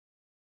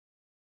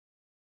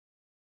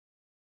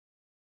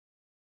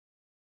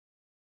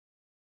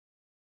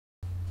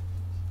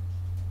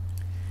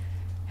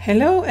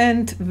Hello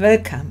and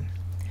welcome.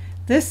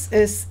 This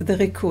is the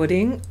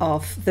recording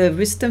of the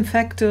Wisdom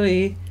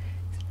Factory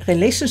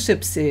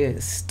relationship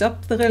series,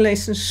 Stop the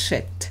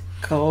Relationship,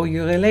 Grow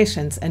Your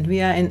Relations. And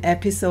we are in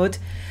episode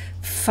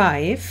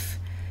 5,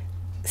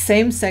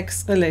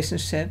 Same-Sex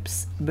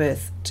Relationships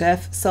with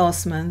Jeff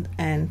Salzman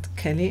and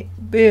Kelly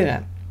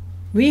Boulder.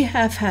 We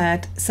have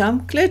had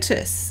some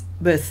glitches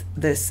with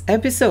this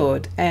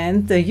episode,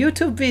 and the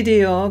YouTube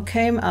video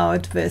came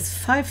out with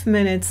 5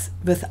 minutes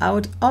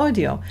without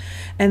audio,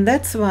 and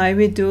that's why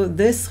we do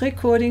this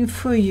recording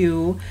for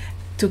you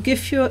to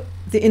give you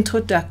the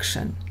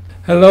introduction.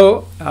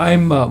 Hello,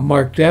 I'm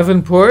Mark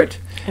Davenport.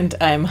 And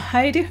I'm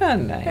Heidi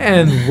Hörnlein.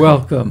 And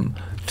welcome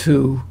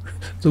to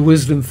the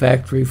Wisdom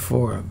Factory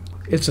Forum.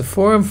 It's a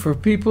forum for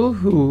people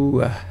who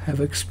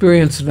have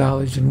experience,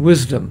 knowledge, and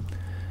wisdom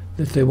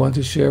that they want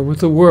to share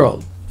with the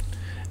world.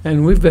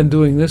 And we've been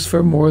doing this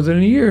for more than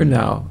a year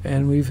now,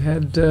 and we've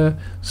had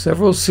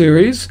several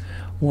series.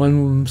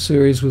 One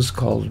series was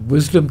called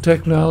Wisdom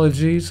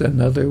Technologies,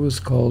 another was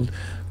called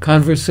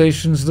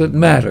Conversations That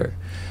Matter,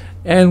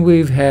 and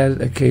we've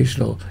had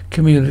occasional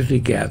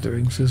community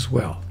gatherings as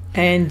well.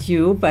 And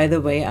you, by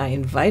the way, are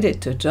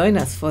invited to join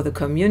us for the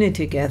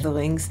community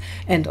gatherings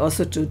and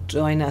also to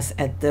join us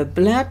at the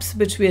blabs,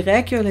 which we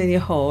regularly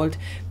hold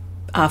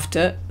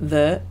after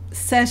the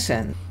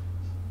session.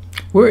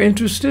 We're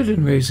interested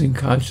in raising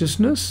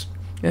consciousness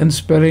and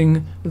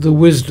spreading the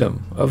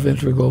wisdom of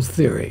integral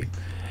theory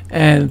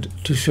and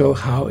to show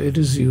how it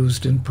is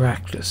used in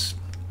practice.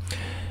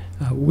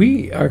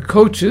 We are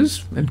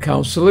coaches and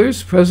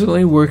counselors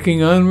presently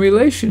working on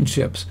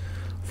relationships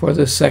for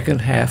the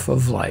second half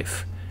of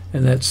life.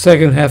 And that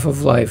second half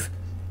of life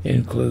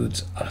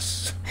includes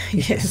us.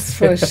 Yes,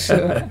 for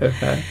sure.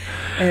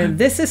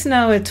 This is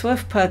now a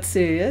 12-part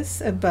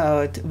series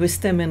about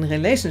wisdom in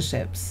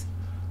relationships.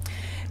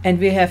 And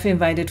we have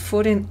invited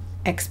 14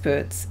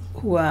 experts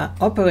who are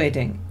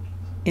operating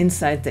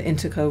inside the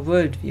integral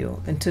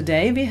worldview. And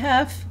today we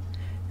have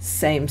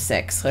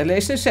same-sex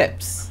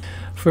relationships.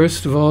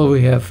 First of all,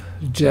 we have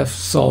Jeff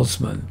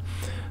Salzman,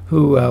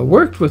 who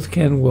worked with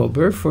Ken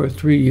Wilber for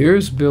 3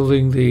 years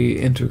building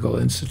the Integral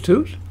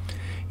Institute.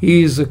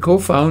 He's a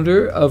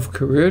co-founder of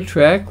Career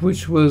Track,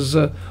 which was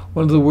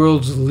one of the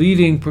world's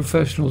leading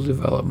professional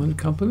development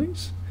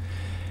companies.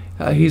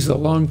 He's a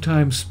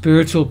longtime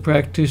spiritual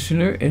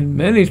practitioner in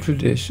many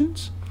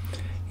traditions.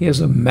 He has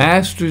a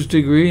master's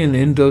degree in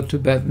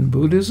Indo-Tibetan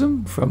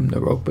Buddhism from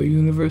Naropa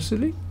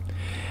University.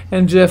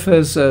 And Jeff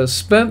has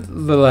spent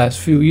the last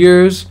few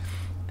years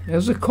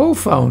as a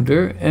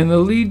co-founder and a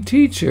lead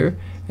teacher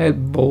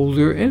at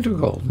Boulder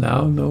Integral,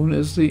 now known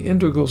as the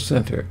Integral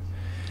Center.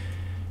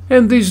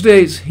 And these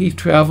days he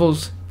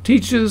travels,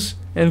 teaches,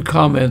 and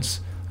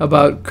comments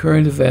about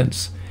current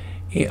events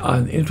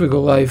on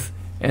integral life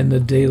and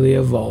the daily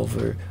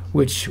evolver,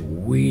 which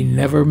we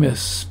never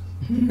miss.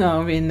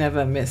 No, we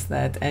never miss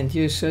that, and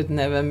you should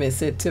never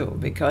miss it too,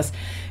 because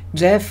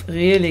Jeff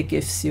really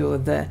gives you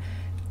the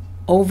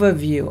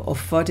overview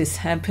of what is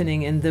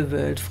happening in the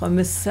world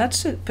from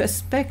such a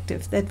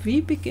perspective that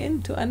we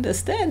begin to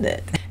understand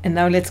it. And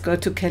now let's go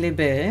to Kelly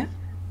Boulder.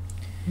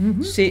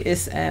 She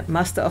is a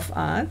Master of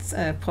Arts,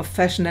 a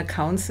professional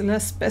counselor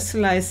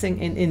specializing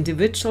in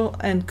individual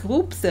and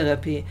group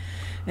therapy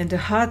and a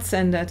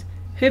heart-centered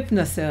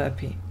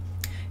hypnotherapy.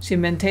 She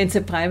maintains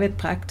a private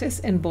practice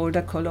in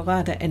Boulder,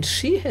 Colorado, and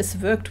she has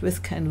worked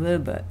with Ken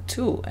Wilber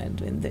too and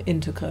in the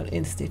Integral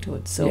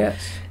Institute. So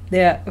yes,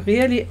 they're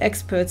really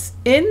experts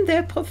in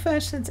their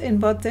professions, in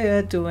what they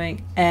are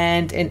doing,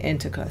 and in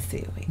integral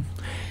theory.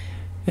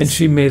 And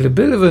she made a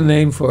bit of a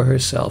name for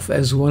herself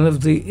as one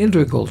of the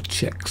integral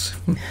chicks.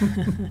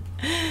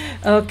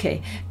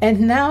 Okay, and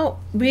now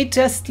we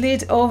just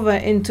lead over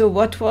into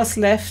what was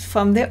left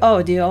from the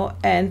audio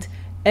and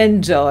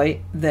enjoy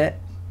the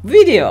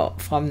video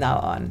from now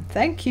on.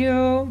 Thank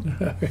you.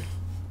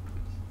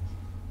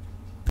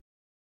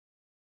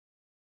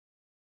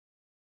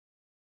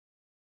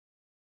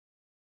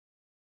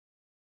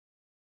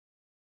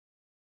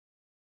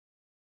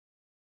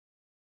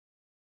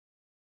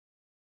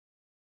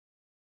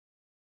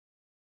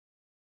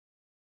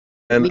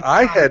 And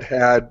I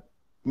had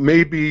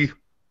maybe,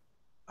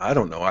 I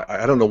don't know,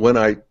 I don't know when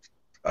I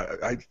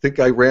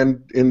think I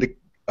ran into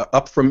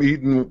up from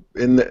Eden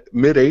in the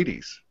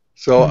mid-'80s.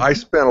 So I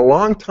spent a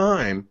long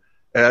time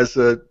as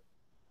a,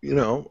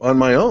 on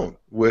my own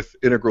with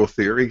integral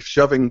theory,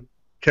 shoving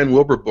Ken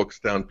Wilber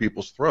books down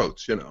people's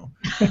throats, and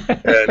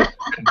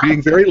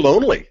being very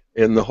lonely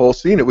in the whole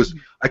scene.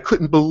 I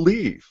couldn't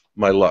believe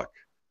my luck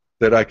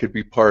that I could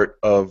be part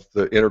of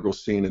the integral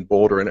scene in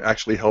Boulder and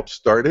actually help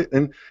start it.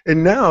 And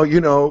now,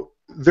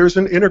 there's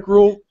an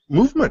integral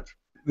movement.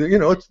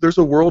 There's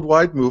a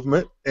worldwide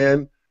movement,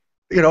 and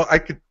I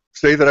could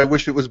say that I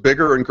wish it was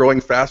bigger and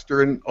growing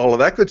faster and all of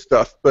that good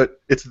stuff,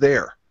 but it's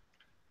there.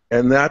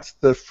 And that's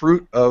the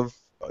fruit of,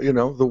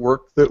 the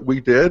work that we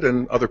did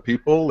and other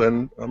people,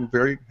 and I'm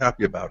very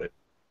happy about it.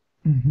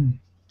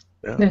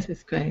 Yeah. This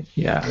is great.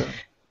 Yeah.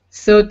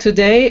 So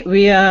today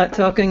we are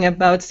talking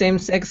about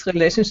same-sex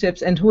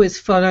relationships, and who is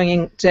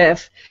following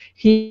Jeff?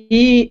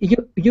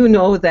 You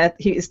know that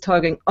he is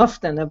talking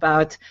often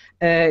about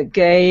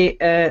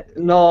gay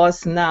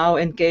laws now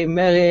and gay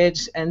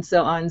marriage and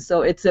so on.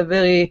 So it's a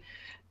very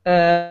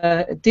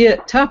dear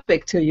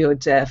topic to you,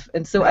 Jeff.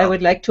 And so I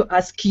would like to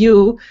ask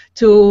you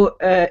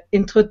to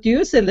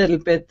introduce a little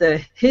bit the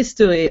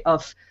history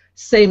of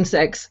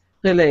same-sex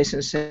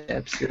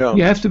relationships. Yeah.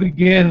 You have to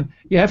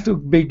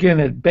begin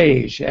at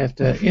beige, at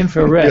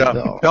infrared,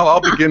 though. Well,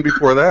 I'll begin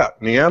before that,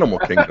 in the animal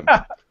kingdom.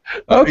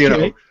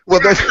 Okay.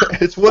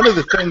 It's one of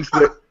the things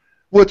that.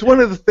 Well, it's one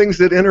of the things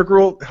that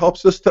integral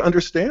helps us to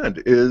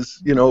understand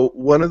is,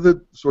 one of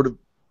the sort of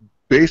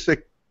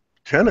basic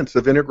tenets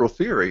of integral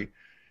theory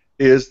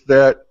is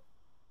that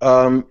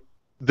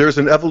there's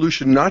an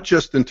evolution not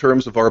just in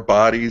terms of our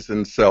bodies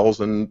and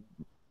cells and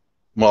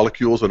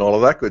molecules and all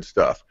of that good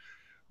stuff,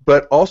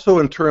 but also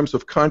in terms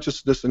of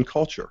consciousness and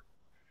culture.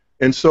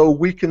 And so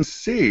we can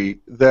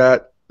see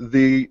that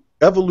the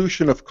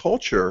evolution of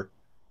culture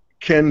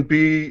can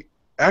be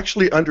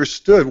actually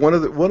understood. One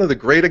of the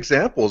great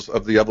examples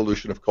of the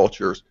evolution of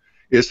cultures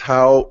is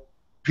how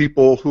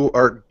people who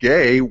are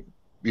gay,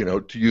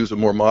 to use a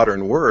more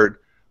modern word,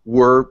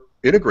 were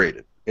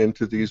integrated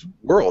into these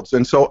worlds.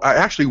 And so I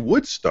actually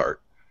would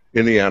start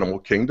in the animal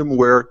kingdom,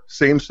 where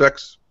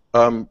same-sex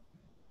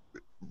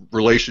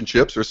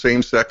relationships or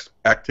same-sex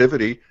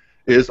activity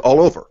is all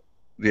over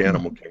the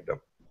animal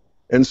kingdom.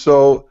 And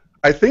so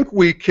I think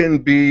we can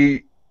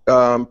be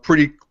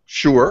pretty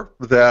sure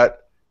that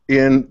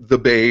in the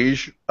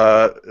beige,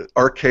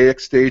 archaic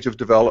stage of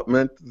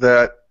development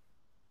that,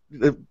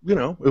 it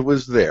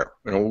was there.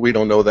 We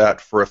don't know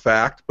that for a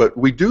fact, but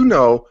we do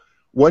know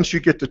once you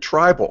get to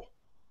tribal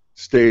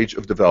stage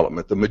of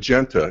development, the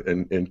magenta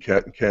in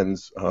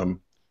Ken's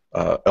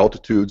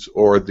altitudes,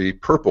 or the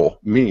purple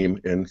meme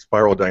in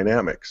spiral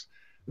dynamics,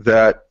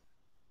 that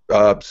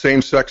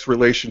same-sex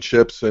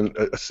relationships and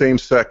a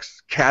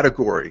same-sex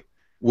category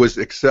was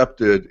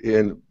accepted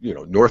in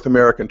North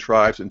American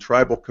tribes and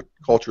tribal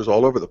cultures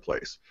all over the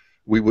place.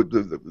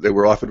 They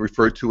were often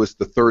referred to as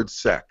the third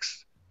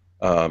sex.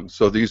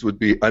 So these would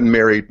be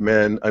unmarried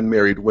men,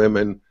 unmarried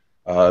women.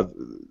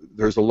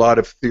 There's a lot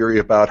of theory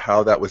about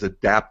how that was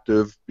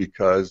adaptive,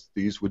 because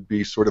these would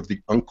be sort of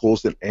the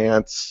uncles and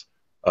aunts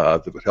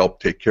that would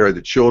help take care of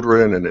the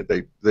children,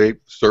 and they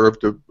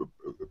served a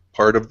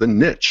part of the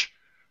niche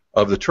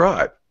of the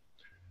tribe.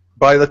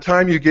 By the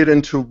time you get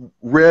into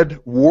red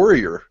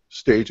warrior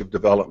stage of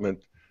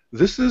development,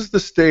 this is the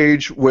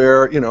stage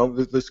where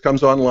this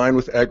comes online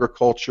with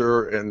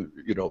agriculture and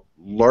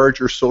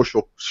larger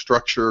social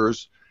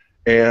structures,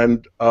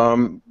 and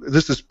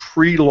this is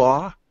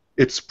pre-law.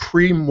 It's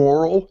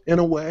pre-moral in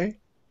a way.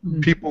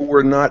 Mm-hmm. People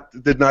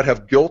did not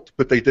have guilt,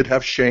 but they did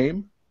have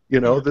shame.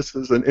 This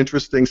is an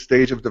interesting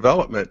stage of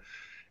development,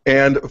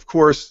 and of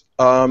course,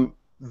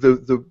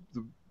 the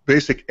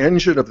basic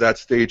engine of that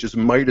stage is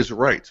might is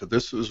right. So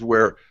this is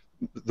where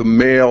the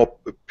male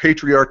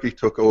patriarchy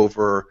took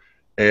over,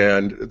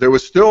 and there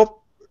was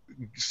still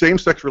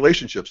same-sex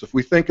relationships. If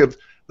we think of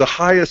the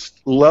highest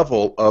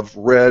level of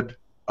red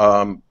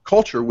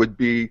culture, would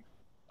be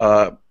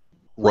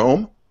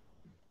Rome.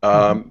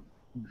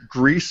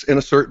 Greece in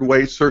a certain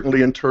way,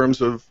 certainly in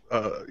terms of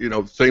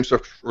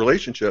same-sex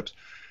relationships,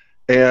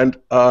 and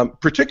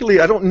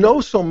particularly I don't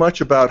know so much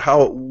about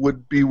how it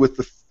would be with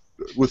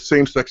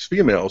same-sex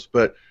females,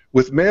 but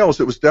with males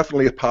it was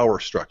definitely a power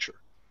structure.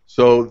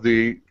 So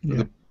the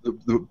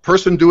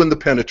person doing the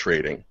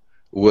penetrating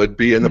would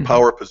be in the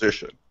power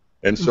position,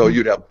 and so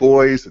you'd have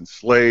boys and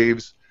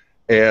slaves,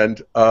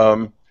 and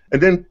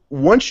then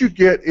once you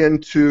get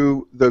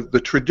into the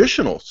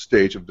traditional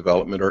stage of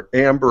development, or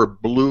amber,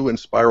 blue, and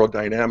spiral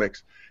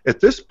dynamics, at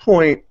this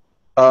point,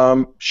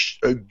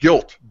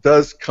 guilt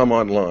does come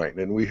online,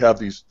 and we have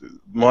these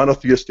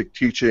monotheistic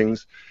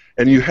teachings,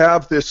 and you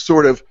have this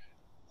sort of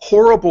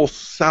horrible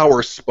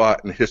sour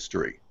spot in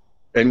history,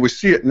 and we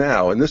see it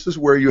now, and this is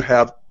where you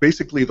have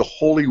basically the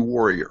holy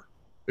warrior.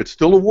 It's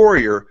still a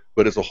warrior,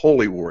 but it's a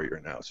holy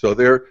warrior now. So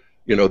there,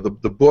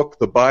 the book,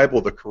 the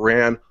Bible, the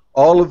Quran,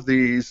 all of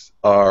these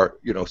are,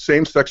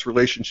 same-sex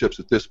relationships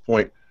at this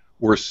point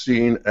were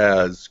seen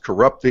as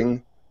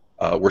corrupting,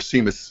 were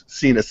seen as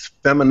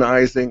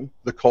feminizing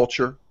the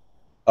culture,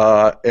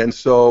 and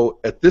so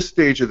at this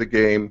stage of the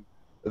game,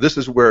 this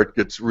is where it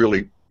gets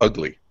really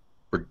ugly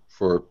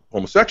for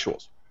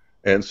homosexuals.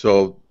 And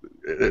so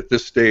at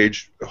this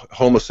stage,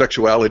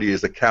 homosexuality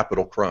is a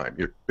capital crime.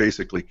 You're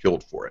basically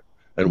killed for it.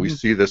 And we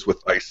see this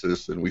with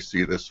ISIS, and we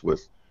see this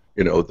with,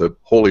 the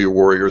holy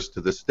warriors to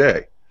this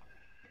day.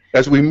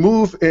 As we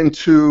move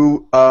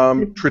into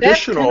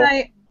traditional... Can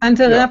I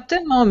interrupt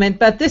a moment?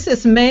 But this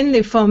is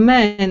mainly for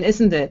men,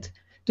 isn't it?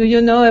 Do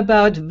you know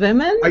about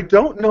women? I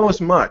don't know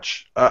as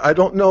much. I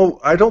don't know.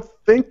 I don't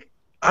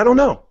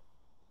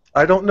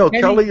know.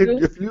 Kelly,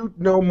 if you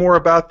know more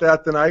about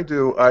that than I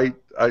do,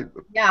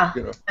 yeah.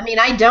 I mean,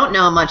 I don't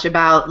know much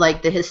about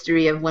the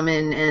history of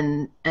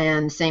women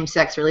and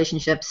same-sex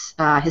relationships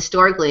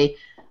historically.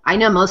 I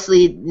know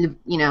mostly,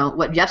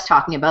 what Jeff's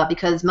talking about,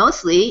 because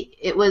mostly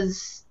it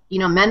was,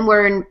 men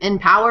were in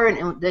power,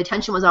 and the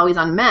attention was always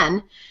on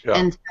men. Yeah.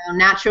 And so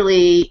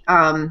naturally,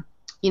 in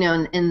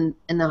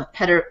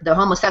the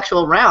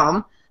homosexual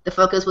realm, the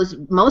focus was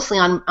mostly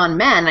on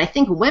men. I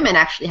think women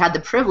actually had the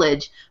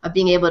privilege of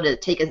being able to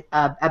take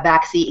a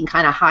back seat and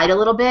kind of hide a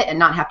little bit and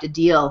not have to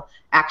deal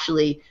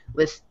actually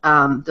with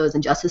those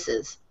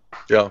injustices.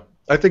 Yeah,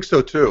 I think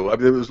so too. I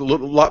mean, there was a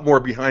lot more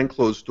behind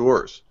closed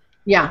doors.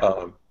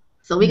 Yeah.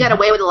 So we got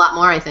away with a lot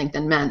more, I think,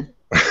 than men.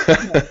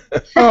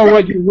 Oh,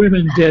 what you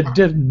women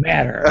didn't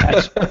matter.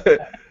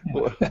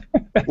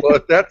 Well,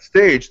 at that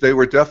stage, they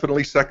were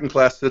definitely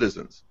second-class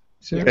citizens.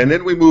 Sure. And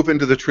then we move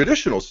into the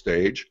traditional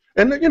stage,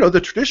 and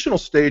the traditional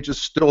stage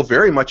is still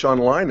very much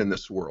online in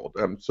this world.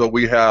 So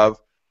we have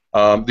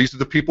these are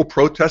the people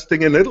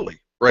protesting in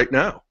Italy right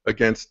now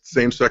against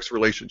same-sex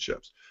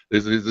relationships.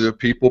 These are the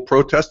people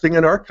protesting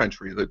in our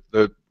country,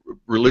 the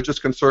religious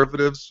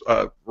conservatives,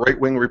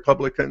 right-wing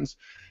Republicans.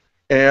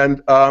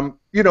 And,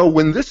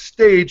 when this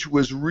stage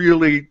was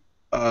really,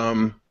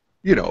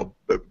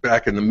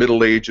 back in the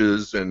Middle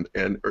Ages and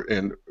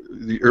even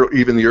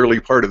the early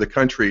part of the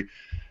country,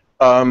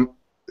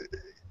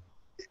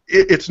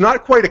 it's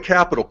not quite a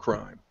capital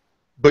crime,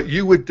 but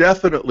you would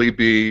definitely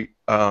be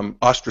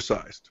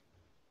ostracized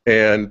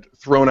and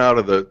thrown out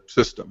of the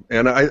system.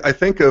 And I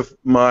think of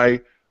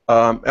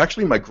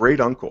actually my great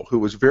uncle, who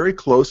was very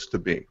close to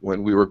me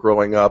when we were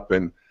growing up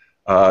and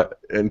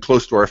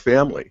close to our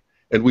family.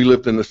 And we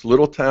lived in this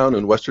little town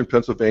in western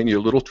Pennsylvania,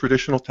 a little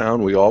traditional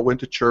town. We all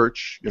went to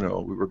church. We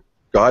were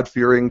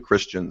God-fearing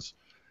Christians.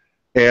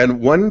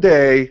 And one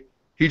day,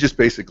 he just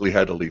basically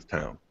had to leave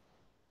town.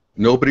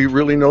 Nobody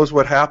really knows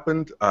what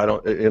happened.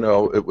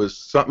 It was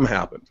something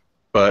happened.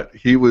 But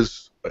he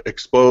was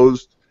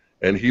exposed,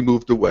 and he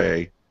moved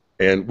away.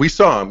 And we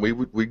saw him.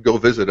 We'd go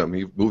visit him.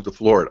 He moved to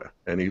Florida,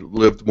 and he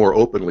lived more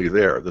openly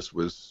there. This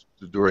was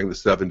during the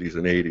 70s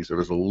and 80s. There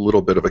was a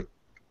little bit of a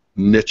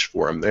niche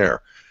for him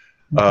there.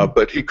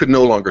 But he could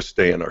no longer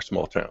stay in our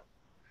small town.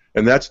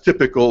 And that's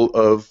typical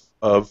of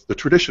the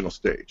traditional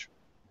stage.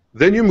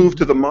 Then you move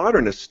to the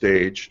modernist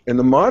stage, and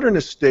the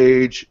modernist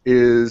stage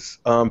is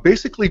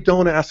basically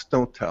don't ask,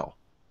 don't tell.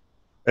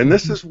 And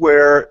this is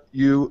where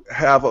you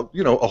have a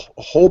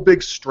whole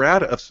big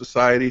strata of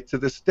society to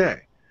this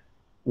day,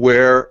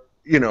 where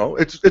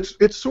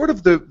it's sort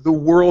of the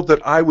world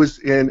that I was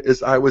in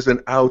as I was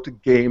an out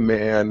gay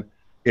man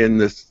in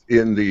the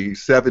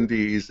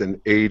 70s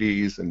and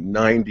 80s and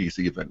 90s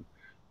even,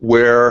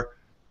 where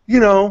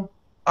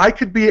I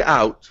could be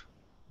out,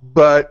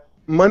 but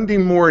Monday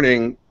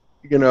morning,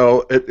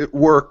 at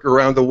work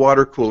around the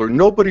water cooler,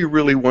 nobody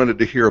really wanted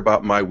to hear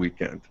about my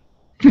weekend.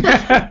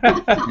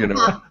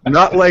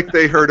 Not like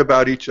they heard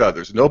about each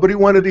other's. Nobody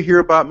wanted to hear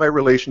about my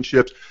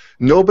relationships.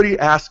 Nobody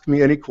asked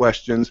me any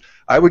questions.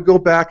 I would go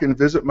back and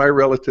visit my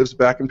relatives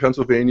back in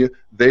Pennsylvania.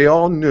 They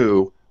all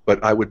knew,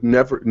 but I would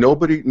never.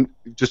 Nobody,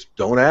 just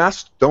don't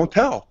ask, don't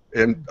tell.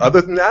 And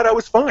other than that, I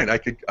was fine.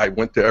 I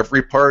went to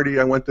every party.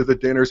 I went to the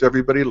dinners.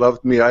 Everybody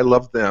loved me. I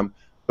loved them.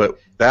 But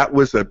that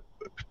was a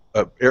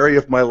area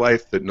of my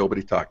life that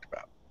nobody talked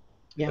about.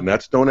 Yeah. And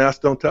that's don't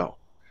ask, don't tell.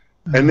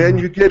 And then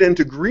you get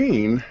into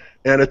green,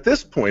 and at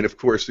this point, of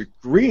course, at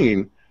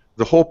green,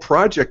 the whole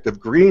project of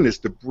green is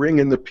to bring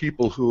in the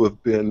people who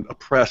have been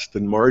oppressed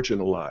and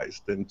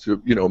marginalized and to,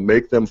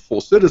 make them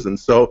full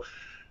citizens. So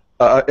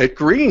at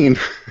green,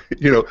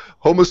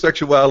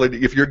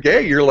 homosexuality, if you're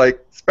gay, you're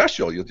like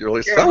special. You're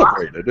really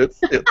celebrated.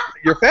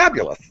 You're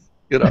fabulous.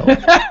 And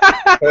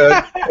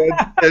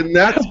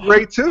that's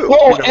great too.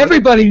 Oh,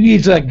 everybody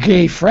needs a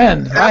gay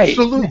friend, right?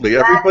 Absolutely,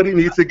 everybody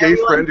needs a gay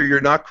friend, or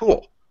you're not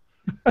cool.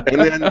 And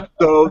then,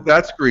 so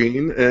that's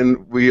green,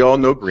 and we all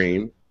know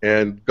green,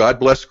 and God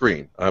bless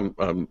green.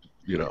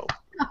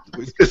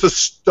 It's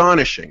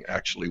astonishing,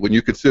 actually, when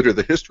you consider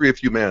the history of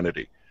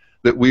humanity,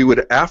 that we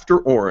would, after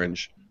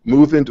orange,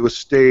 move into a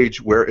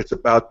stage where it's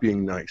about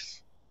being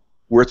nice,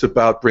 where it's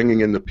about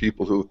bringing in the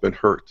people who have been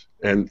hurt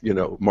and,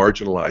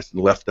 marginalized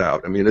and left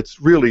out. I mean, it's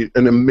really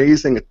an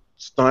amazing,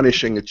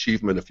 astonishing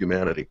achievement of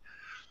humanity.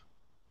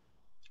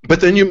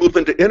 But then you move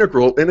into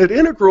integral, and at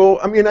integral,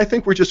 I mean, I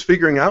think we're just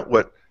figuring out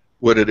what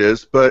it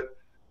is, but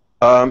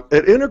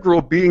at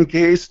integral, being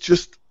gay is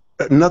just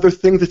another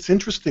thing that's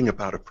interesting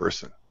about a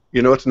person.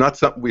 It's not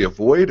something we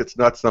avoid, it's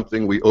not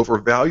something we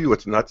overvalue,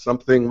 it's not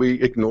something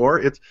we ignore,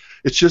 it's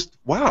just,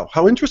 wow,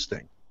 how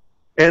interesting.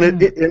 And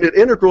at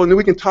integral, and then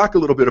we can talk a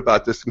little bit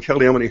about this, and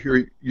Kelly, I want to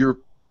hear your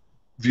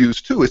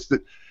views too, is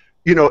that,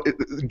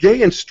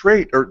 gay and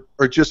straight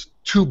are just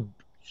two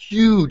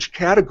huge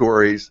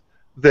categories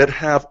that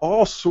have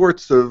all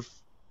sorts of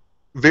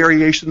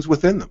variations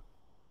within them.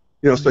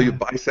 So you have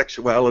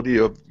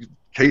bisexuality of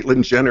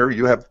Caitlyn Jenner,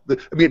 you have,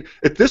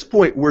 at this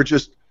point,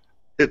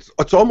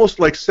 it's almost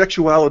like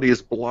sexuality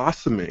is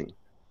blossoming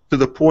to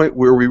the point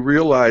where we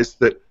realize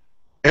that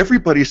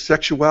everybody's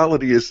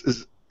sexuality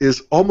is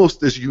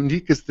almost as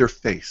unique as their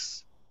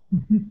face,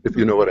 if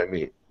you know what I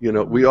mean.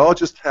 We all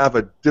just have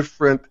a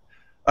different.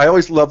 I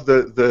always love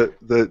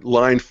the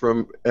line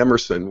from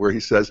Emerson where he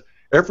says,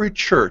 "Every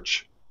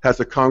church has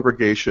a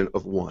congregation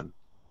of one.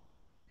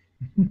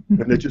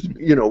 And it just,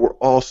 you know, we're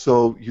all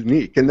so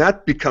unique. And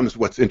that becomes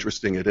what's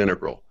interesting at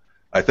Integral,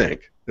 I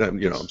think.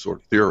 You know, I'm sort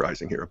of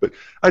theorizing here. But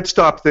I'd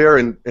stop there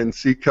and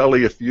see,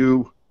 Kelly, if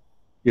you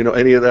know,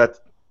 any of that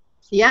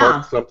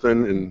sparked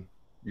something in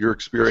your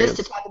experience.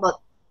 Just to talk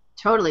about,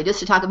 just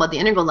to talk about the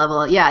Integral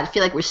level, yeah, I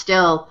feel like we're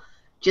still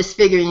just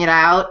figuring it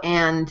out.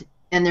 And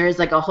there's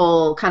like a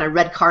whole kind of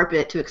red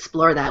carpet to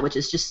explore that, which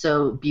is just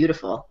so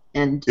beautiful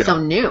and so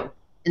new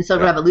and so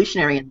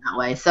revolutionary in that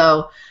way.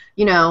 So,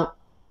 you know,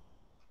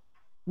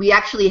 we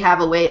actually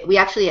have a way, we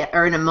actually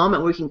are in a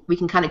moment where we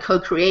can kind of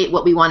co-create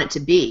what we want it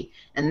to be.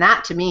 And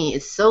that to me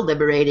is so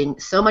liberating,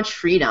 so much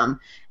freedom.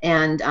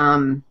 And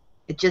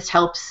it just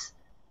helps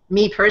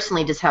me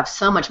personally just have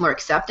so much more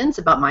acceptance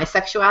about my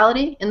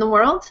sexuality in the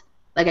world.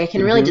 Like I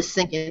can really just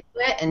sink into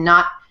it and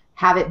not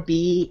have it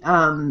be,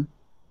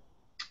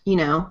 you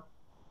know,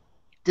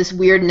 this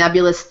weird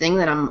nebulous thing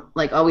that I'm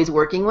like always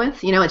working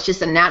with. You know, it's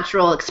just a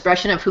natural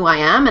expression of who I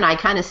am. And I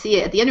kind of see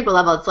it at the Integral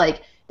level. It's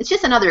like, it's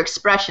just another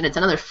expression. It's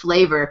another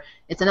flavor.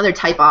 It's another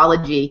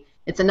typology.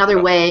 It's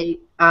another way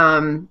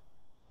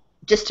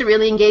just to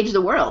really engage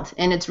the world.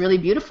 And it's really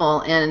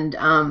beautiful. And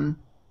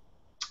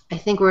I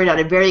think we're at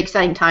a very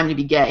exciting time to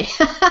be gay.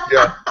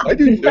 Yeah, I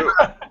do too.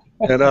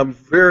 And I'm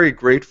very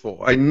grateful.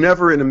 I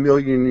never in a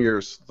million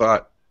years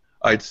thought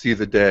I'd see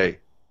the day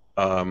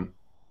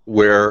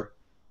where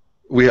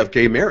we have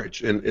gay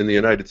marriage in the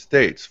United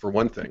States, for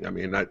one thing. I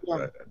mean,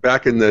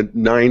 back in the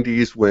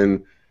 90s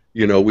when,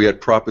 you know, we had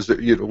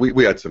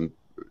we had some,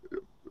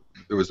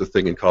 there was a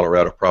thing in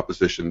Colorado,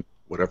 Proposition,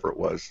 whatever it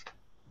was,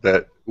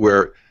 that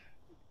where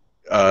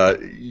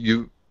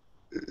the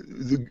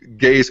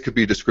gays could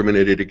be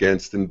discriminated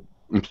against in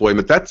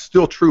employment. That's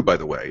still true, by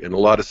the way. In a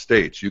lot of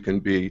states, you can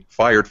be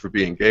fired for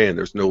being gay and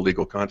there's no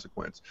legal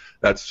consequence.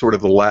 That's sort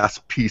of the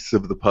last piece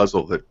of the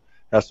puzzle that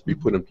has to be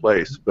put in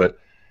place. But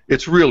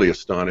it's really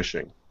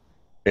astonishing.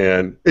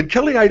 And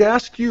Kelly, I'd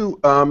ask you,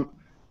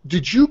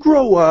 did you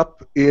grow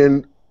up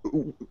in,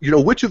 you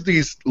know, which of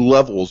these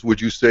levels would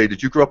you say,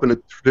 did you grow up in a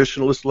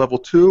traditionalist level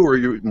too, or are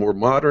you more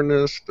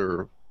modernist,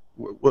 or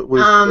what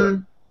was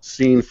the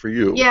scene for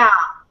you? Yeah,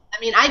 I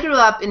mean, I grew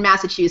up in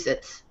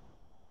Massachusetts.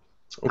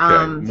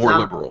 Okay, more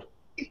liberal.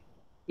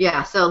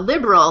 Yeah, so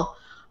liberal,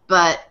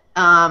 but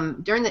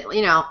during the,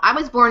 you know, I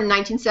was born in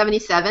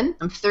 1977.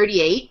 I'm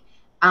 38.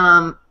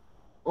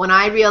 When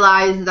I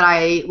realized that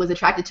I was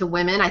attracted to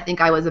women, I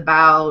think I was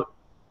about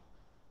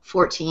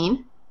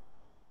 14,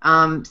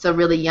 so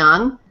really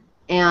young.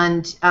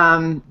 And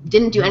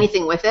didn't do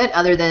anything with it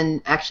other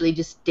than actually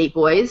just date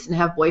boys and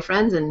have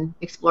boyfriends and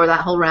explore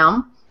that whole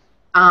realm.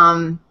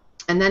 And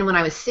then when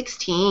I was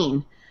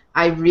 16,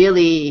 I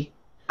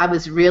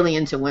was really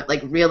into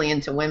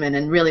women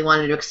and really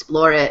wanted to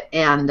explore it.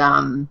 And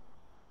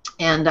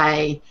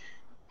I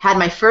had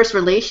my first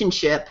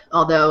relationship,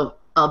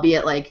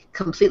 albeit like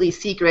completely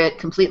secret,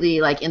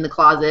 completely like in the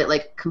closet,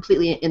 like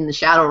completely in the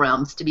shadow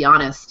realms, to be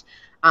honest,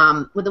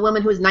 with a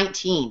woman who was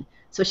 19.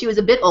 So she was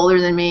a bit older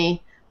than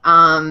me.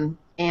 And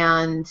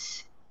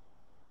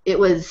it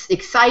was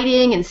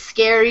exciting and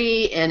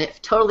scary, and it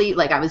totally,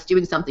 like, I was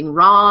doing something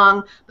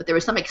wrong, but there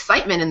was some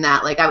excitement in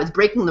that, like I was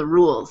breaking the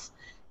rules,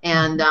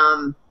 and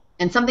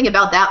something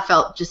about that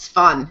felt just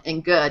fun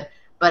and good.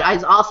 But I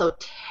was also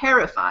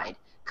terrified,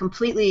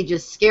 completely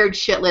just scared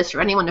shitless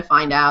for anyone to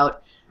find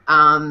out.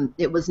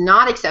 It was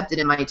not accepted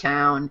in my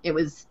town. It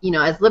was, you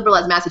know, as liberal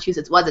as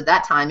Massachusetts was at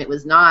that time, it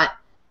wasn't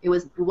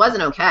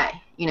okay,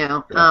 you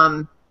know.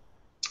 Yeah.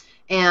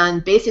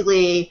 And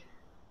basically,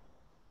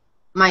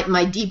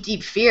 my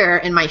deep fear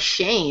and my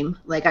shame,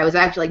 like I was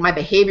actually, like, my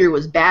behavior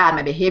was bad,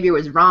 my behavior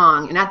was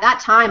wrong. And at that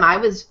time, I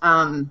was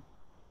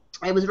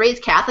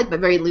raised Catholic, but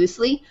very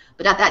loosely.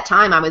 But at that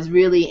time, I was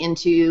really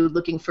into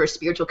looking for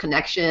spiritual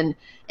connection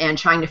and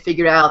trying to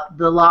figure out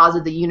the laws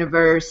of the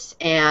universe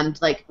and,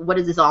 like, what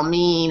does this all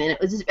mean? And it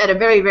was at a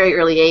very, very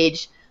early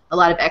age, a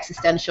lot of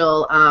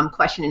existential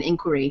question and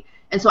inquiry.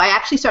 And so I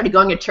actually started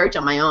going to church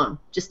on my own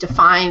just to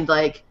find,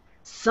 like,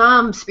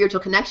 some spiritual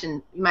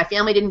connection. My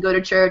family didn't go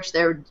to church.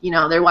 They're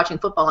watching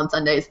football on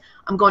Sundays.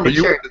 I'm going to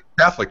church. You went to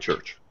Catholic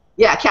church?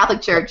 Yeah,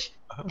 Catholic church.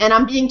 And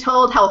I'm being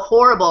told how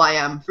horrible I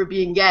am for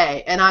being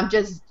gay. And I'm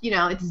just, you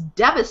know, it's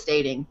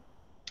devastating.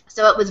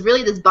 So it was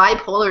really this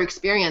bipolar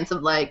experience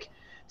of, like,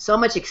 so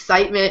much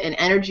excitement and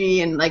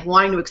energy and, like,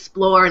 wanting to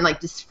explore and,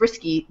 like, this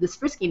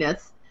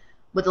friskiness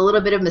with a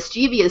little bit of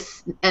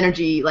mischievous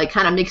energy, like,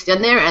 kind of mixed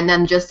in there, and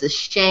then just this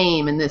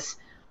shame and this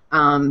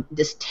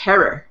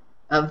terror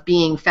of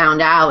being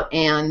found out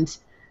and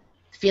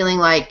feeling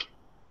like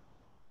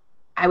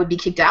I would be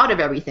kicked out of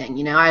everything.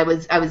 You know, I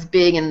was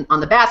big on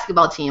the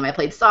basketball team. I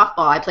played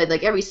softball. I played,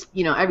 like, every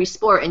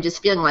sport, and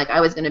just feeling like I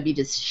was going to be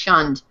just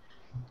shunned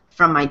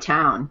from my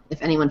town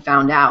if anyone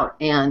found out,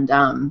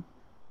 and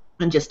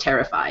just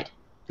terrified.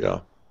 Yeah.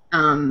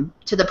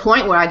 To the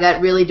point where I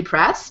got really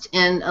depressed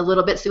and a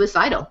little bit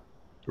suicidal.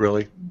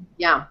 Really?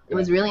 Yeah, it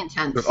was really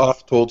intense. An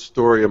oft-told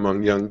story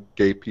among young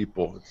gay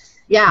people.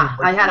 Yeah,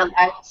 I was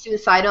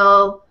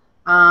suicidal.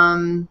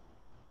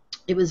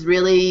 It was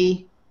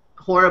really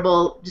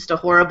just a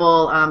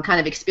horrible kind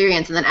of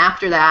experience. And then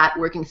after that,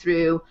 working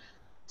through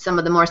some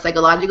of the more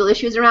psychological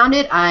issues around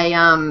it,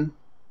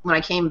 when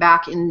I came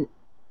back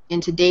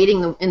into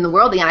dating in the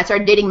world again, I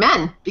started dating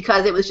men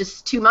because it was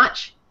just too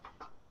much.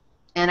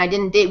 And I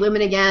didn't date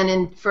women again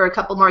and for a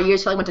couple more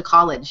years till I went to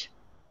college.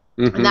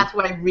 Mm-hmm. And that's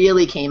when I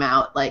really came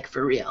out, like,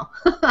 for real.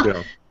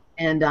 Yeah.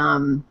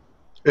 And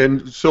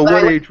so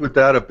what age would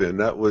that have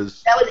been? I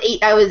was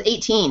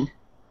 18.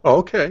 Oh,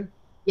 okay.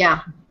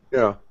 Yeah.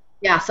 Yeah.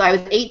 Yeah, so I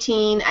was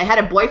 18. I had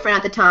a boyfriend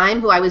at the time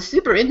who I was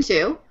super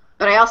into,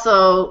 but I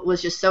also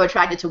was just so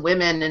attracted to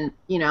women, and,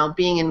 you know,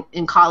 being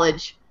in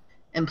college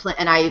and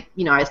I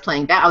was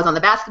playing I was on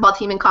the basketball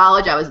team in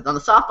college. I was on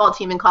the softball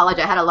team in college.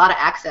 I had a lot of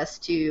access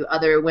to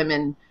other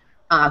women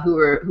who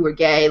were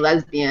gay,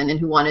 lesbian, and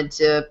who wanted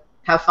to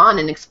have fun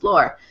and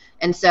explore.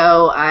 And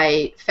so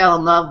I fell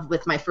in love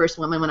with my first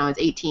woman when I was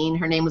 18.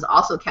 Her name was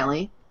also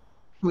Kelly.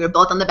 We were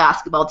both on the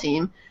basketball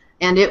team,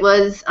 and it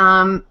was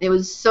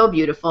so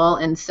beautiful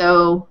and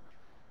so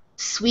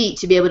sweet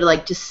to be able to,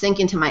 like, just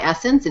sink into my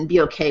essence and be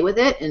okay with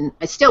it. And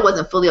I still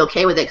wasn't fully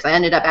okay with it because I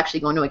ended up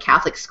actually going to a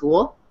Catholic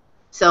school.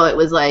 So it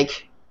was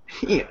like,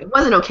 it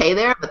wasn't okay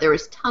there, but there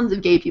was tons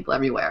of gay people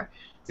everywhere.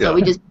 So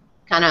we just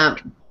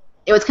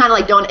it was kind of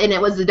like it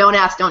was the don't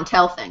ask, don't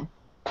tell thing.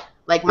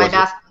 Like, my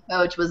basketball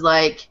coach was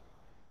like,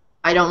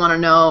 I don't want to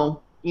know,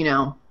 you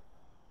know,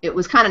 it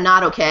was kind of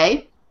not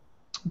okay,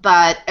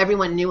 but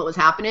everyone knew what was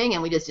happening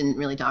and we just didn't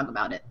really talk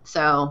about it.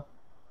 So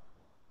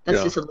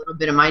that's just a little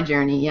bit of my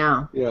journey.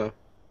 Yeah. Yeah.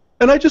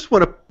 And I just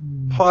want to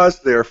pause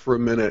there for a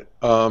minute,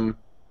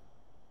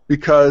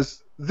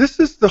 because this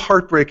is the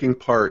heartbreaking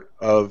part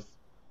of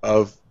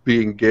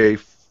being gay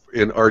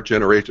in our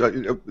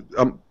generation.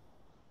 I'm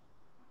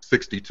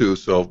 62,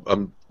 so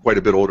I'm quite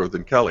a bit older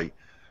than Kelly.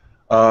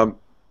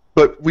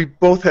 But we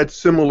both had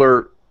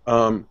similar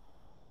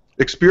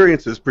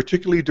experiences,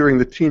 particularly during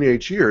the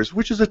teenage years,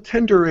 which is a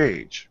tender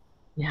age.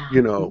 Yeah.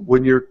 You know,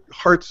 when your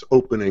heart's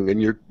opening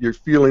and you're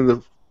feeling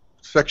the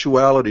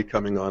sexuality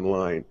coming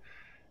online,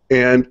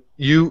 and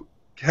you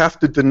have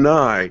to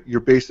deny your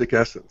basic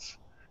essence.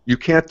 You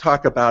can't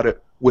talk about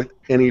it with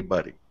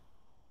anybody.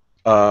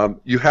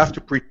 You have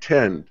to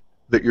pretend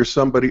that you're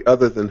somebody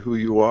other than who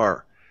you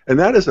are, and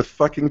that is a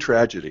fucking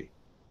tragedy.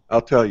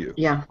 I'll tell you.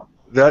 Yeah.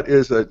 That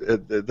is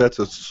that's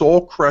a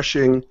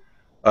soul-crushing.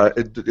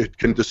 It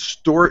can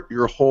distort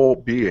your whole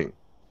being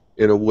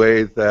in a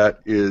way that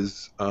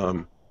is.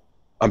 I'm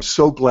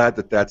so glad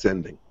that that's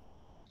ending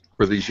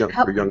for these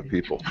young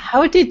people.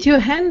 How did you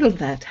handle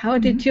that? How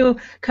did you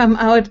come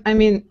out? I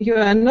mean, you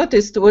are not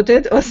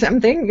distorted or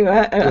something. You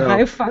are a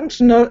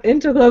high-functional,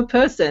 integral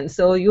person.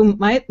 So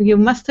you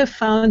must have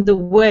found a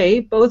way,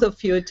 both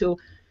of you, to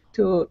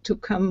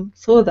come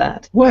through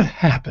that. What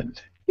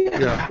happened?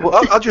 Yeah.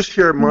 Well, I'll just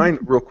share mine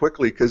real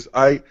quickly, because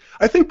I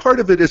think part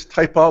of it is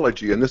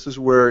typology, and this is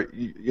where,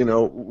 you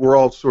know, we're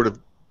all sort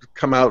of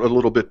come out a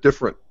little bit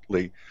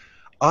differently.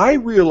 I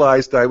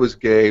realized I was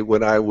gay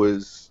when I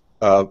was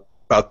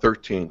about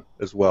 13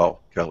 as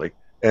well, Kelly.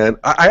 And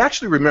I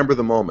actually remember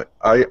the moment.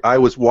 I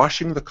was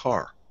washing the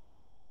car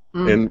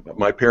in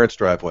my parents'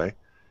 driveway,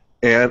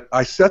 and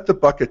I set the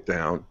bucket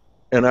down,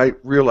 and I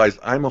realized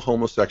I'm a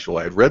homosexual.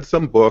 I had read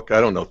some book,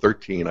 I don't know,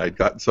 13. I had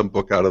gotten some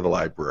book out of the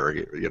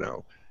library, you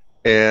know.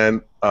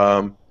 And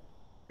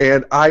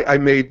I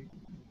made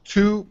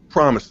two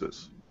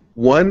promises.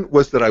 One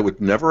was that I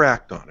would never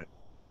act on it,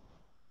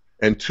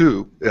 and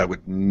two, that I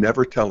would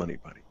never tell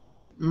anybody.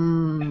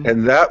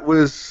 And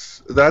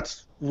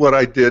that's what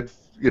I did,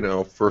 you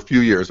know, for a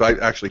few years. I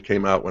actually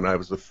came out when I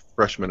was a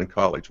freshman in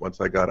college, once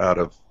I got out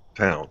of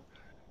town.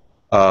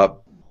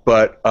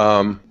 But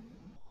I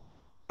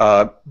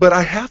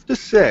have to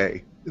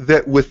say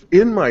that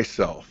within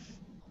myself,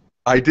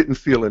 I didn't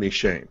feel any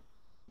shame.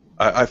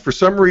 For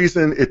some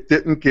reason, it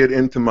didn't get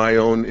into my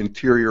own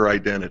interior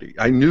identity.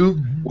 I knew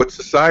what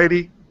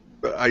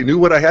I knew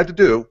what I had to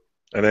do,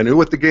 and I knew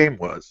what the game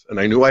was, and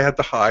I knew I had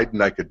to hide,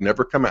 and I could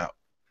never come out.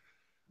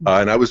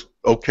 And I was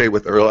okay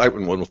with it. I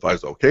wouldn't know if I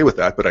was okay with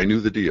that, but I knew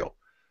the deal.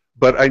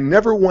 But I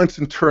never once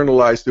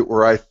internalized it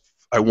where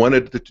I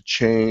wanted it to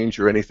change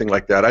or anything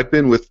like that. I've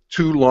been with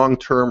 2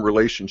 long-term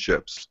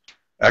relationships,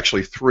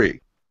 actually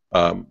 3,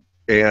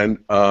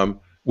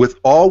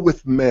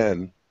 with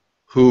men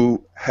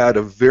who had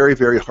a very,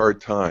 very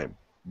hard time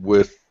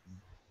with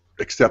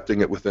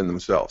accepting it within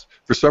themselves.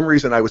 For some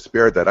reason, I was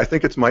spared that. I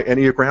think it's my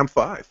Enneagram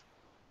 5.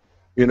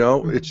 You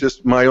know, it's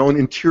just my own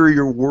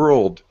interior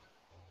world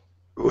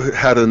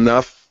had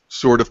enough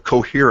sort of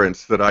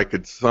coherence that I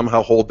could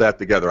somehow hold that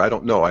together. I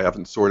don't know. I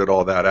haven't sorted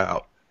all that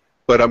out,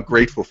 but I'm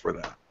grateful for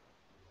that.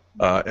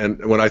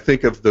 And when I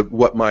think of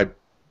what my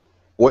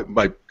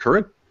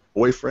current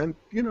boyfriend,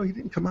 you know, he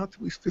didn't come out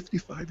till he's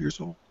 55 years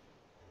old.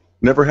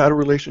 Never had a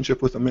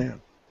relationship with a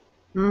man,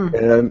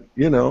 and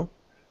you know,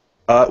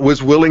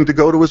 was willing to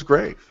go to his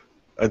grave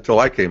until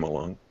I came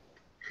along.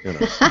 You know.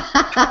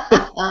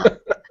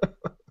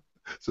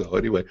 So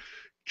anyway,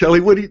 Kelly,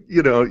 what do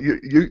you know?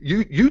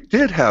 You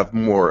did have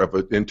more of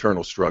an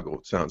internal struggle.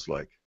 It sounds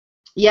like.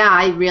 Yeah,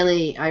 I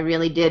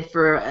really did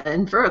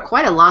for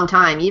quite a long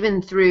time,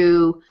 even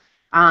through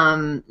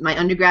my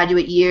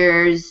undergraduate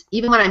years.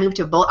 Even when I moved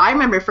to Boulder, I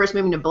remember first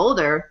moving to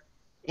Boulder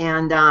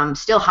and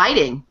still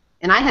hiding.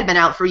 And I had been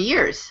out for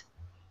years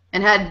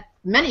and had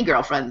many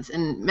girlfriends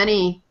and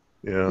many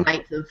Yeah.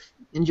 nights of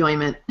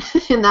enjoyment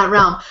in that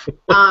realm.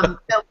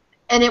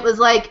 And it was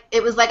like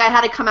I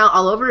had to come out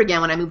all over again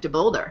when I moved to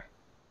Boulder.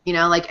 You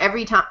know, like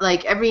every time,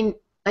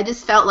 I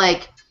just felt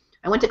like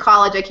I went to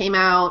college, I came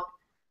out.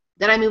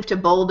 Then I moved to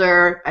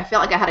Boulder. I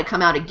felt like I had to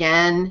come out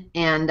again,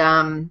 and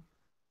I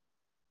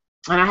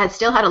had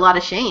still had a lot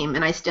of shame,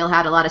 and I still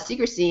had a lot of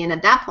secrecy. And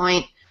at that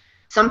point,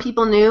 some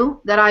people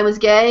knew that I was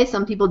gay,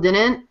 some people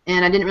didn't,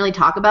 and I didn't really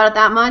talk about it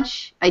that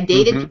much. I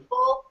dated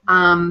people,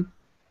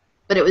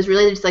 but it was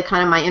really just like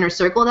kind of my inner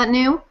circle that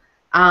knew.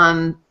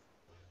 And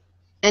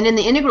in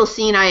the integral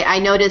scene, I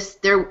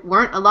noticed there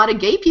weren't a lot of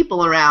gay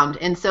people around,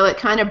 and so it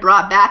kind of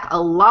brought back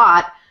a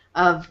lot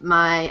of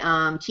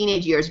my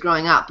teenage years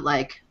growing up.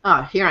 Like,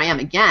 oh, here I am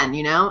again,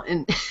 you know,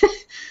 and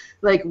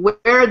like, where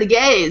are the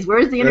gays?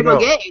 Where's the integral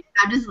gays?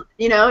 I'm just,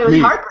 you know, it was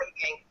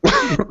heartbreaking.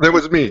 That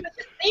was me.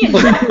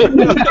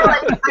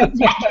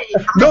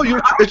 No,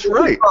 it's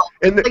right,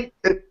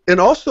 and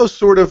also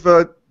sort of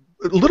a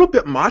little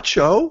bit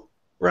macho.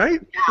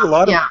 Right? Yeah,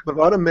 a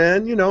lot of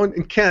men, you know,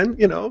 and Ken,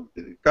 you know,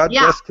 God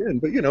bless Ken,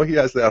 but you know, he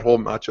has that whole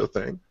macho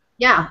thing.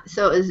 Yeah,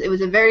 so it was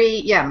a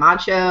very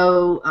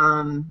macho.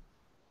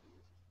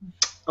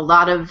 A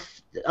lot of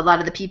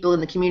the people in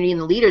the community and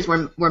the leaders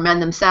were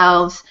men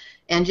themselves,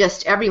 and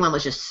just everyone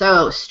was just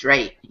so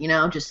straight, you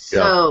know, just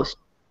so.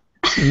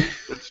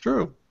 It's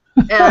true.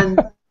 And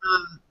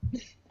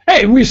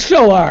hey, we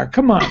still are.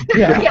 Come on.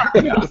 Yeah.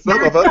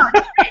 Some of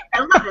us. I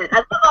love it. I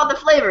love all the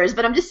flavors,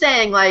 but I'm just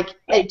saying, like,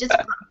 just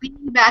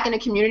being back in a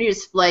community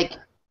is like,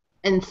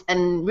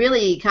 and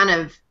really kind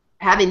of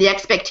having the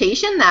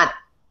expectation that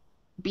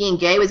being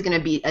gay was going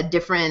to be a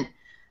different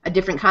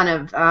kind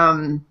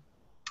of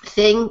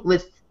thing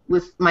with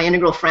my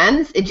integral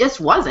friends. It just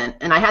wasn't,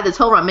 and I had this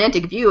whole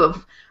romantic view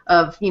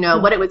of you know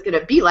what it was going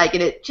to be like,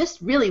 and it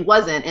just really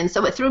wasn't. And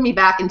so it threw me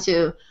back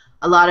into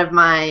a lot of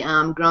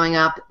my growing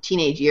up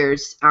teenage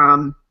years,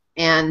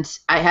 and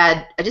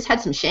I just had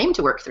some shame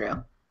to work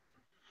through.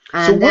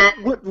 And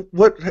so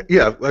what?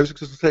 Yeah, I was just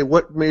going to say,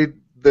 what made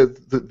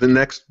the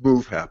next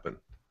move happen?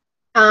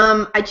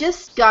 I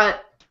just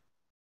got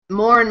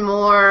more and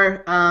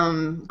more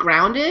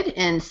grounded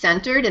and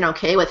centered and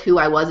okay with who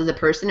I was as a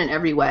person in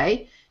every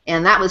way,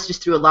 and that was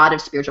just through a lot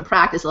of spiritual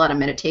practice, a lot of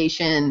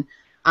meditation,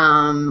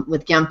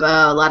 with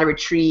Gempa, a lot of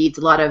retreats,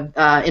 a lot of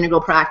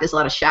integral practice, a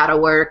lot of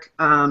shadow work.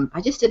 I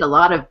just did a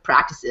lot of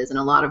practices and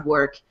a lot of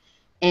work,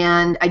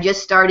 and I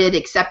just started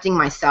accepting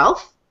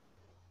myself.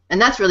 And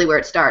that's really where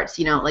it starts,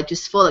 you know, like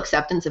just full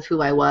acceptance of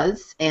who I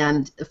was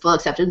and the full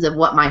acceptance of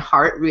what my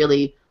heart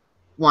really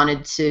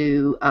wanted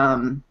to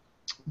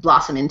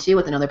blossom into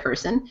with another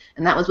person,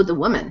 and that was with a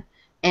woman.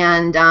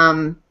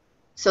 And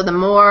so the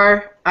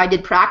more I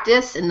did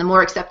practice and the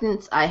more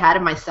acceptance I had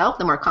of myself,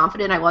 the more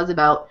confident I was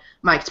about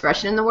my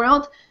expression in the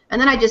world.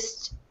 And then I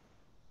just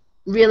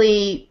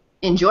really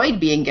enjoyed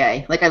being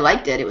gay. Like, I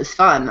liked it. It was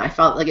fun. I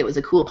felt like it was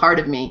a cool part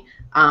of me.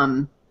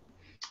 And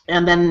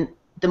then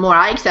the more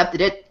I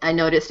accepted it, I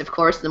noticed, of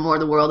course, the more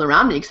the world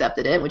around me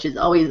accepted it, which is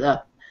always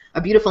a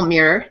beautiful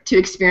mirror to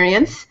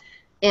experience.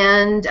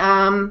 And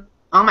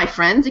all my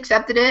friends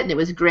accepted it, and it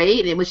was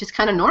great. It was just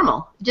kind of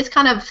normal. It just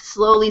kind of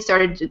slowly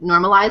started to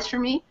normalize for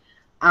me,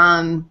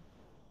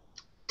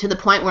 to the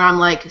point where I'm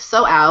like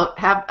so out.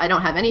 I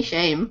don't have any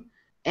shame,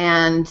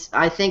 and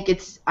I think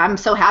I'm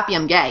so happy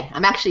I'm gay.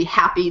 I'm actually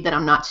happy that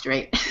I'm not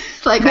straight.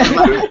 Like, I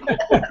love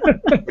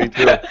it. Me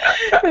too.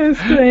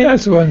 That's great.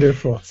 That's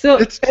wonderful. So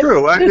It's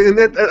true.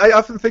 I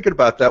often think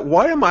about that.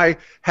 Why am I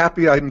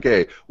happy I'm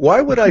gay? Why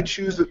would I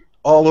choose it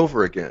all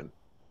over again?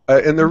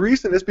 And the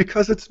reason is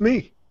because it's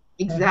me.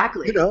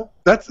 Exactly. You know,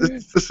 it's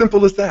as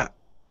simple as that.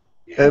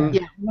 And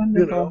Wonderful.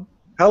 you know,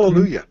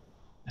 hallelujah.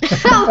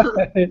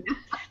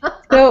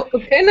 So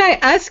can I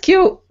ask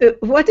you,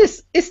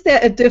 is there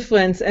a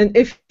difference? And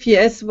if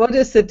yes, what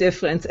is the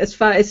difference? As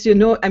far as you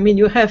know, I mean,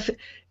 you have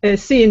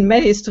seen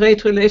many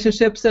straight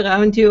relationships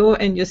around you,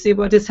 and you see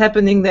what is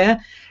happening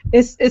there.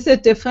 Is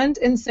it different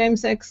in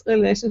same-sex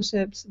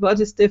relationships? What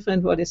is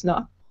different? What is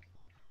not?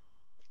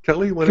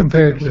 Kelly, you want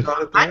Compared to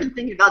with- I've been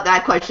thinking about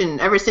that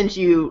question ever since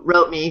you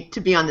wrote me to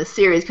be on this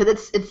series,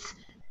 because it's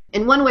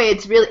in one way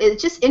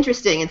it's just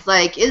interesting. It's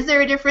like, is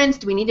there a difference?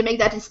 Do we need to make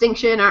that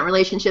distinction? Aren't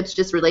relationships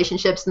just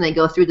relationships, and they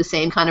go through the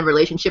same kind of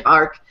relationship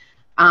arc?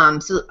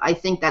 So I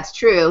think that's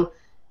true.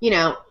 You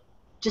know,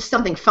 just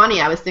something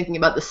funny I was thinking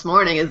about this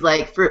morning is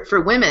like,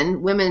 for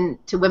women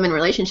to women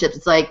relationships,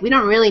 it's like, we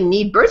don't really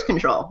need birth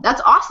control.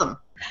 That's awesome.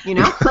 You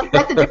know, like,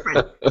 that's a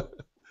difference.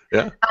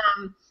 Yeah.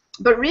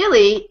 But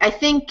really, I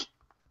think,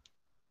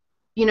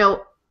 you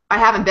know, I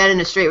haven't been in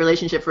a straight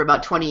relationship for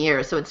about 20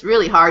 years, so it's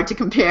really hard to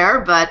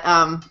compare. But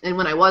and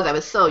when I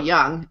was so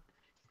young,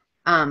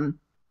 and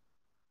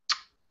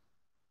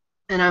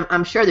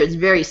I'm sure there's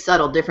very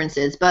subtle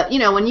differences. But you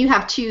know, when you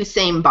have two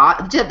same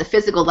the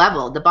physical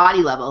level, the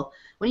body level,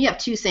 when you have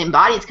two same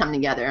bodies come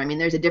together, I mean,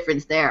 there's a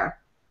difference there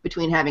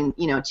between having,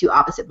 you know, two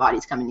opposite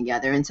bodies coming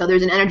together. And so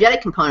there's an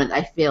energetic component that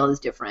I feel is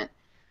different.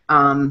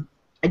 I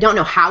don't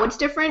know how it's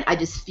different. I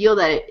just feel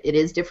that it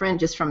is different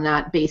just from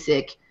that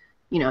basic,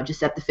 you know,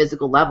 just at the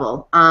physical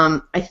level.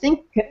 I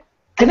think...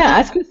 Can I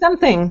ask you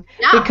something?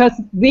 Yeah. Because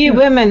we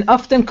women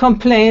often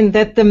complain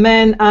that the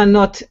men are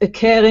not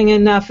caring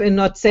enough and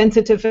not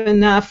sensitive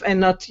enough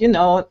and not, you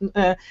know,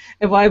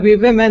 why we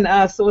women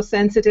are so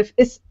sensitive.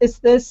 Is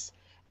this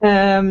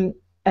an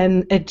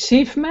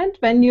achievement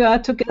when you are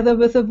together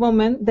with a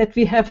woman, that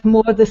we have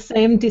more the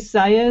same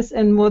desires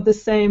and more the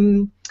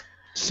same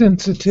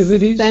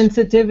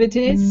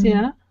sensitivities?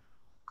 Yeah.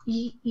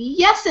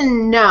 Yes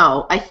and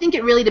no. I think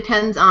it really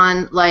depends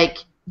on, like,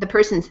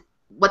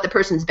 what the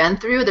person's been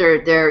through,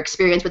 their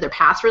experience with their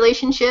past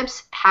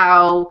relationships,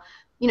 how,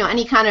 you know,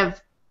 any kind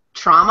of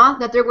trauma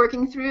that they're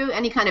working through,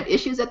 any kind of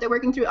issues that they're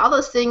working through, all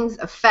those things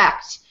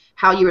affect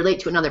how you relate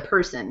to another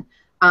person.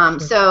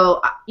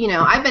 So, you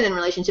know, I've been in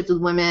relationships with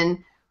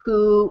women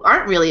who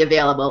aren't really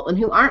available and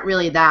who aren't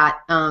really that,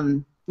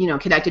 you know,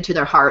 connected to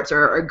their hearts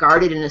or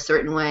guarded in a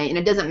certain way. And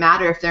it doesn't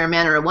matter if they're a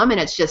man or a woman.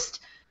 It's just,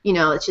 you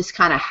know, it's just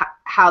kind of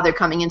how they're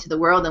coming into the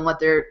world and what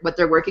they're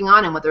working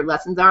on and what their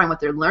lessons are and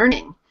what they're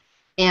learning.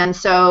 And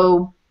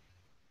so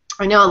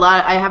I know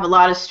I have a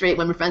lot of straight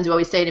women friends who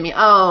always say to me,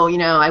 oh, you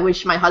know, I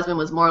wish my husband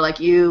was more like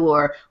you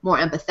or more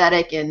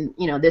empathetic and,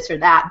 you know, this or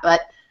that.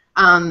 But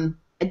I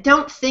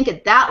don't think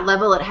at that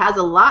level it has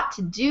a lot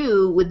to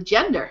do with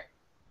gender.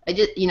 I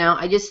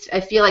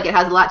feel like it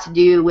has a lot to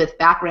do with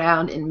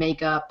background and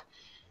makeup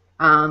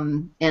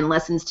and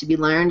lessons to be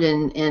learned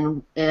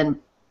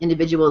and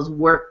individuals'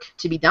 work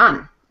to be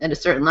done at a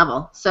certain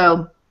level.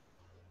 So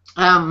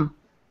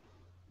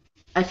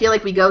I feel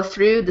like we go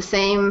through the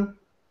same,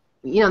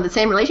 you know, the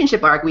same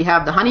relationship arc. We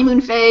have the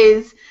honeymoon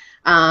phase,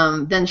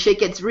 then shit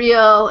gets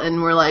real, and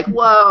we're like,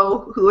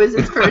 whoa, who is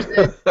this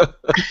person?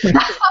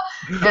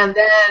 And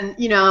then,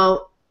 you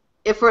know,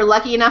 if we're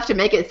lucky enough to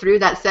make it through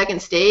that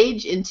second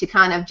stage into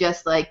kind of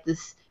just like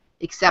this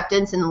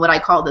acceptance and what I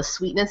call the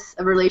sweetness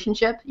of a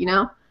relationship, you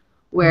know,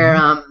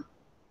 where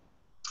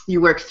you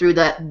work through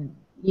that,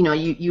 you know,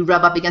 you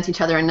rub up against each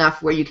other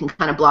enough where you can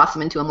kind of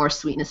blossom into a more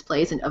sweetness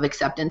place and of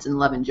acceptance and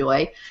love and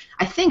joy.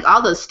 I think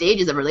all those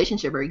stages of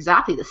relationship are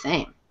exactly the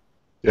same.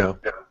 Yeah.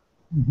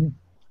 Mm-hmm.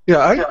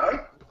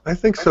 Yeah, I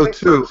think so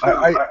too.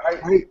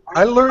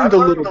 I learned a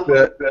little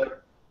bit.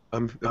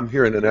 I'm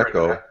hearing an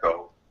echo.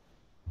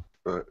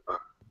 But,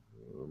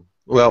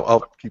 well,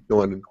 I'll keep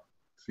going and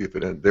see if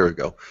it ends. There we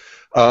go.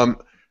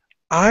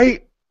 I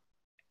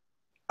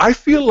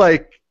feel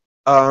like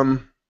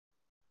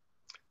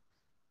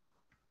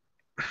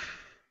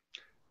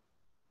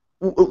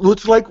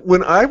it's like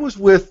when I was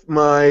with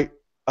my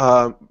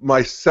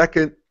my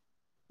second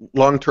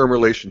long-term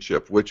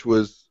relationship, which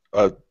was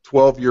a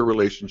 12-year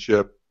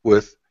relationship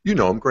with, you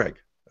know him, Greg.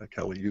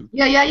 Kelly, you.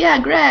 Yeah,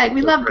 Greg.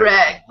 We love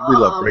Greg. We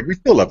love Greg. We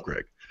still love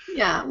Greg.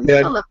 Yeah, we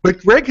still love Greg.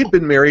 But Greg had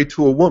been married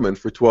to a woman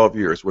for 12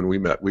 years when we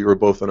met. We were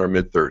both in our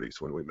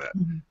mid-30s when we met.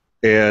 Mm-hmm.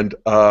 And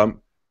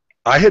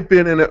I had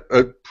been in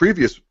a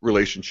previous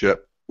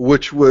relationship,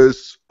 which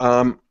was,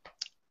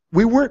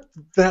 we weren't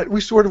that,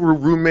 we sort of were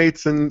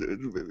roommates and,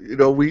 you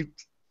know, we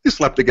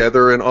slept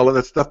together and all of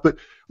that stuff, but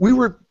we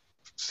were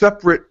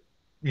separate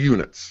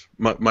units,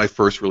 my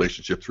first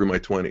relationship through my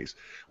 20s.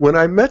 When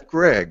I met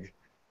Greg,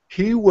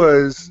 he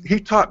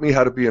taught me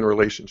how to be in a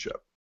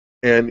relationship.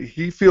 And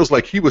he feels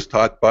like he was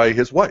taught by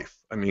his wife.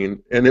 I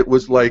mean, and it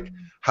was like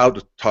how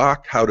to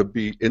talk, how to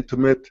be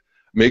intimate,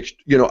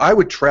 I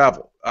would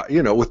travel.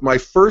 With my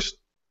first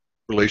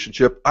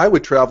relationship, I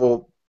would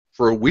travel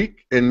for a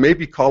week and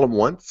maybe call him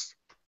once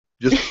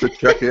just to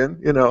check in,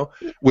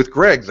 With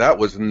Greg, that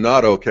was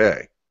not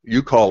okay.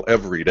 You call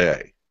every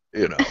day,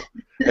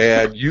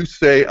 and you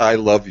say, I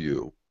love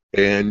you,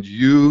 and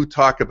you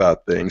talk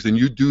about things, and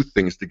you do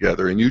things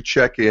together, and you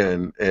check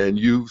in, and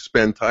you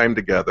spend time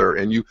together,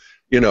 and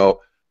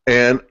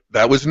and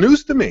that was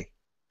news to me,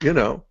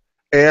 and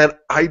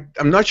I'm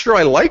not sure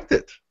I liked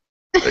it.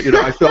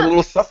 I felt a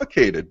little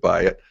suffocated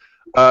by it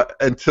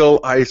until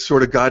I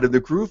sort of got in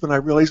the groove, and I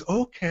realized,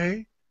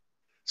 okay.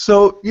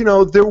 So,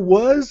 there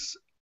was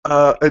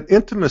an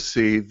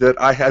intimacy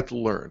that I had to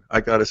learn,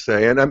 I got to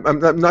say, and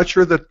I'm not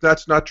sure that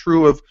that's not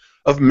true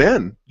of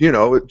men,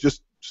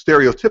 just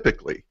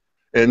stereotypically.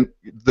 And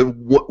the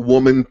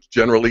woman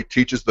generally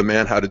teaches the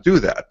man how to do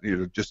that,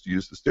 just to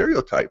use the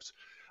stereotypes.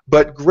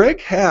 But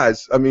Greg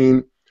has,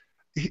 I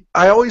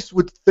always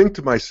would think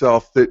to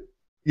myself that,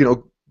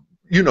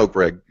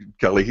 Greg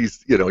Kelly,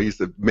 he's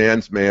a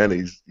man's man,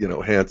 he's,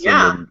 handsome,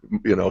 yeah.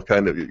 And,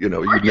 kind of, you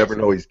never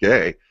know he's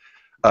gay.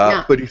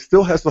 But he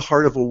still has the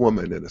heart of a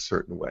woman in a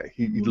certain way.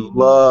 He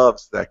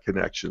loves that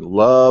connection,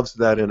 loves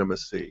that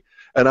intimacy.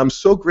 And I'm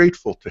so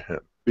grateful to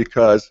him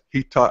because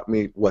he taught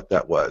me what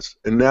that was.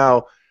 And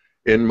now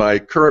in my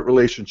current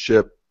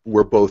relationship,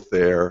 we're both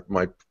there.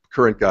 My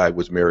current guy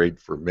was married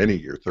for many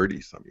years,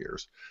 30-some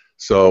years.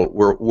 So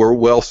we're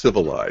well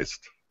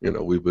civilized.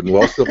 We've been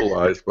well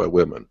civilized by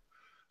women.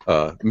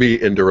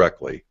 Me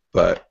indirectly.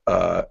 But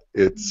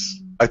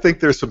I think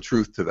there's some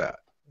truth to that.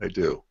 I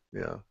do.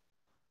 Yeah.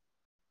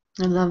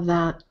 I love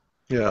that.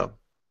 Yeah.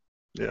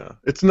 Yeah.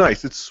 It's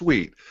nice. It's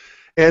sweet.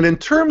 And in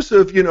terms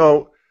of, we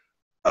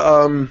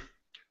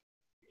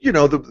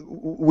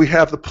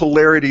have the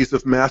polarities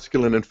of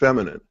masculine and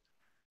feminine.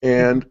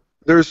 And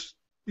there's,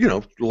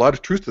 a lot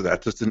of truth to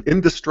that. It's an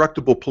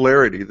indestructible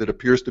polarity that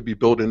appears to be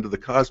built into the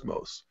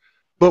cosmos.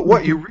 But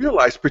what you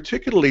realize,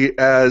 particularly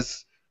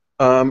as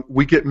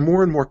we get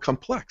more and more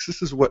complex,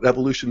 this is what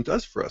evolution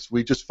does for us.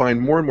 We just find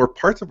more and more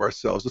parts of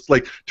ourselves. It's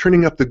like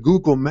turning up the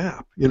Google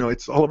map.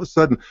 It's all of a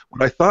sudden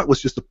what I thought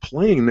was just a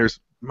plain. There's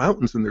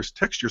mountains and there's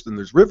textures and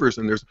there's rivers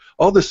and there's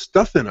all this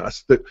stuff in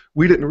us that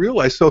we didn't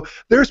realize. So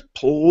there's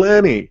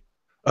plenty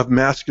of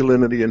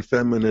masculinity and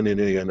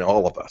femininity in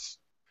all of us.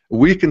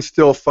 We can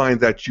still find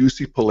that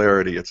juicy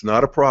polarity. It's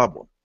not a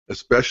problem,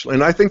 especially,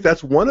 and I think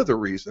that's one of the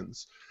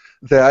reasons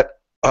that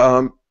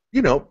the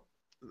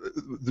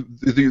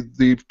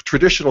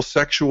traditional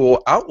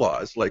sexual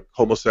outlaws like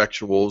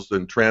homosexuals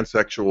and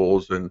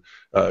transsexuals and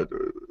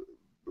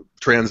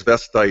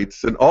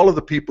transvestites and all of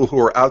the people who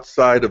are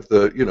outside of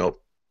the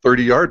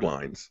 30-yard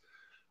lines,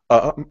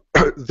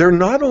 they're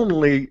not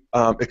only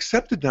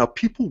accepted now,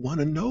 people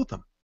want to know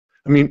them.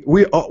 I mean,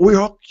 we're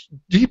all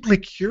deeply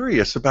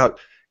curious about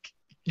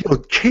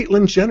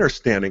Caitlyn Jenner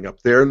standing up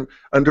there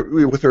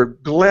with her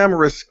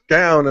glamorous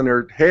gown and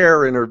her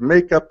hair and her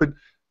makeup, and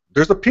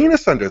there's a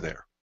penis under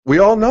there. We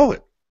all know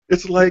it.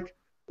 It's like,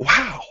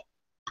 wow.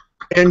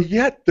 And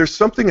yet there's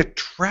something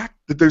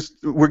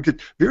we're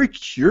very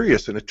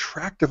curious and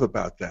attractive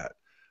about that.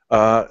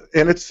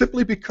 And it's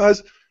simply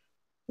because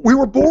we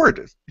were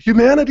bored.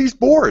 Humanity's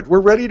bored. We're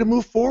ready to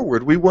move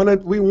forward. We want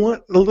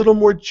a little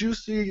more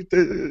juicy,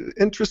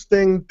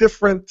 interesting,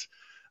 different.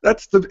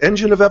 That's the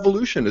engine of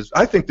evolution.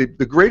 I think the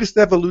greatest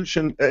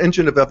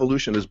engine of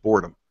evolution is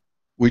boredom.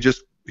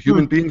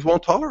 Human beings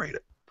won't tolerate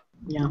it.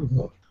 Yeah.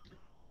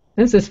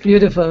 This is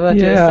beautiful what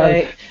you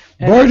say.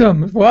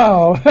 Boredom,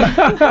 wow.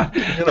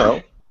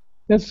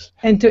 Yes.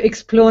 And to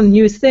explore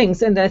new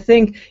things. And I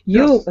think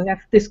you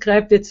have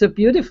described it so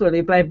beautifully.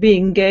 By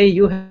being gay,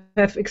 you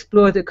have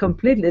explored a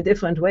completely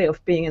different way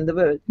of being in the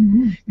world.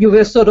 Mm-hmm. You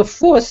were sort of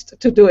forced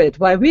to do it,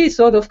 while we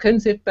sort of can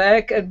sit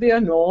back and be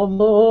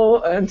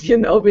normal, and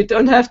we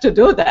don't have to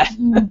do that.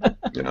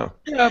 Yeah.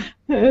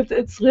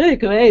 It's really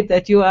great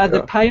that you are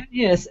the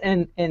pioneers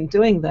in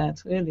doing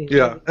that, really.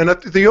 Yeah, and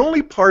the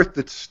only part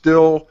that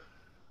still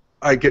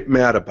I get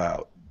mad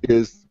about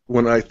is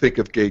when I think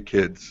of gay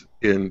kids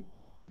in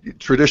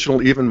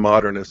traditional, even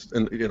modernist,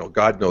 and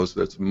God knows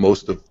that's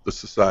most of the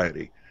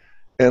society,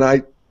 and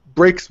it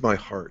breaks my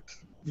heart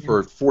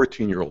for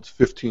 14-year-olds,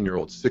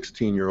 15-year-olds,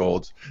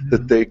 16-year-olds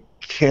that they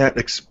can't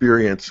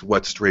experience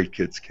what straight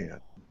kids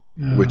can,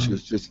 which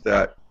is just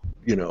that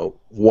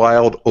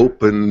wild,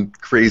 open,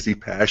 crazy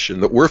passion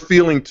that we're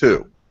feeling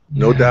too,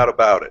 no doubt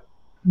about it.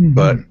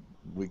 But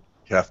we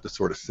have to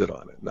sort of sit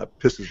on it, and that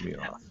pisses me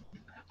off.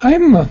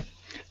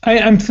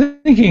 I'm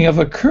thinking of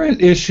a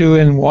current issue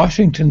in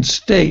Washington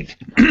State,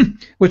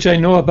 which I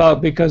know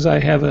about because I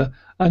have a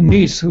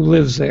niece who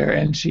lives there,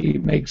 and she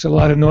makes a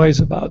lot of noise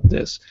about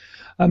this.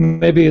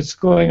 Maybe it's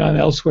going on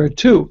elsewhere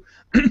too,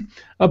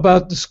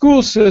 about the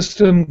school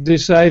system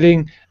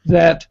deciding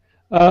that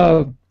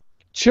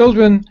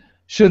children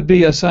should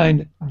be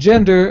assigned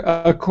gender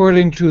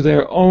according to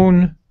their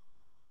own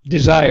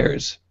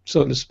desires,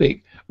 so to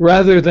speak,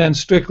 rather than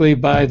strictly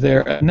by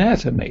their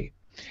anatomy.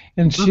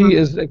 And she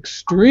is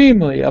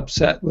extremely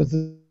upset with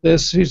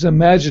this. She's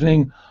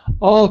imagining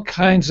all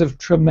kinds of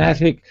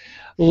traumatic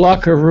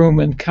locker room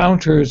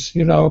encounters,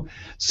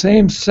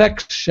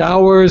 same-sex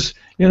showers,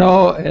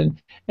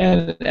 and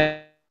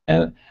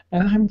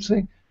I'm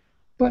saying,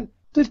 but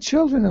the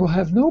children will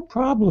have no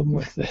problem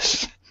with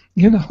this,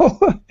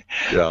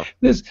 Yeah.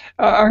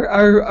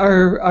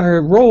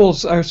 Our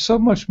roles are so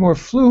much more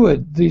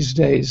fluid these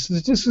days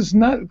that this is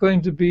not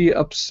going to be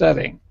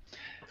upsetting.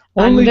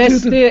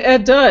 Unless the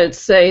adults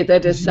say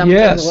that is something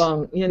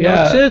wrong.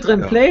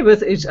 Children play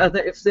with each other.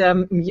 If they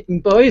are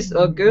boys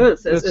or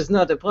girls, this is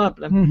not a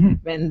problem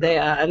when they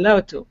are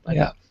allowed to.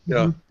 But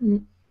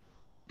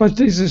But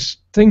these are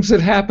things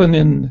that happen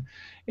in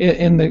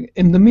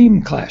the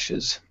meme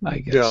clashes, I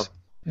guess.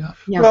 Yeah.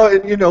 Well,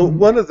 and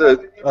one of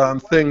the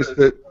things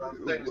that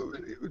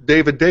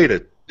David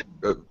Data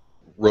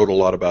wrote a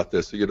lot about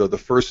this. The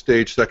first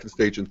stage, second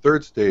stage, and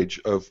third stage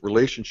of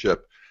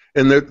relationship.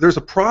 And there's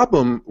a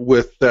problem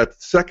with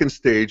that second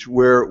stage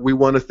where we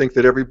want to think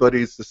that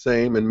everybody's the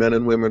same and men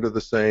and women are the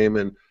same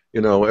and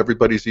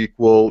everybody's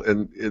equal,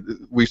 and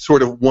we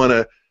sort of want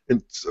to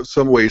in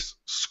some ways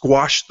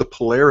squash the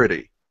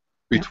polarity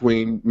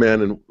between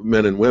men and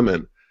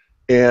women,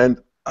 and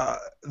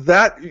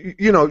that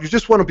you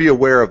just want to be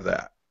aware of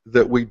that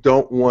we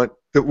don't want.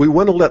 That we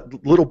want to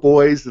let little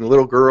boys and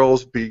little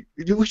girls be.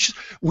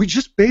 We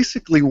just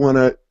basically want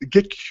to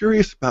get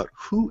curious about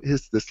who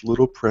is this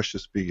little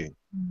precious being.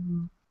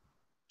 Mm-hmm.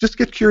 Just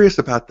get curious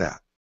about that,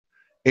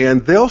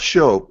 and they'll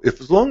show.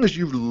 As long as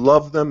you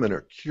love them and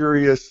are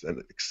curious and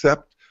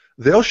accept,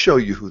 they'll show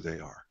you who they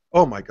are.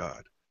 Oh my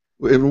God!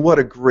 And what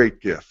a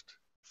great gift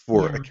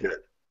for a kid.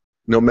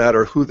 no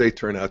matter who they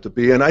turn out to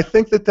be. And I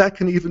think that that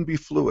can even be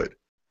fluid.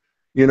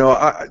 You know,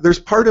 there's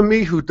part of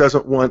me who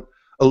doesn't want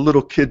a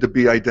little kid to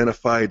be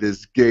identified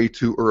as gay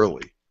too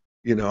early.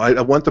 You know,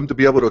 I want them to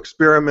be able to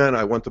experiment.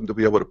 I want them to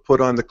be able to put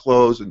on the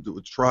clothes and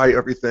try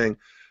everything.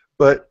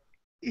 But,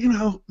 you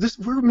know,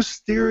 we're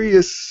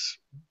mysterious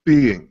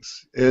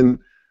beings and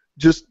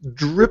just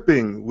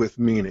dripping with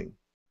meaning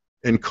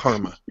and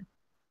karma,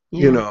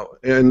 Yeah. you know,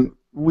 and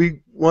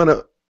we want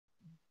to,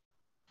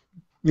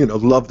 you know,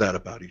 love that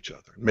about each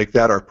other and make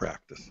that our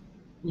practice.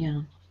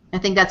 Yeah. I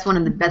think that's one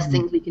of the best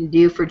things we can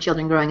do for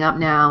children growing up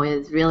now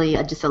is really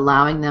just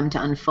allowing them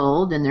to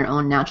unfold in their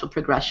own natural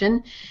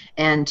progression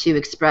and to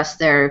express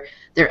their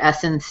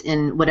essence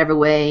in whatever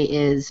way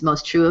is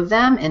most true of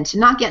them, and to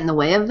not get in the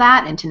way of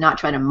that, and to not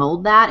try to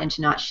mold that, and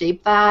to not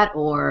shape that,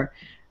 or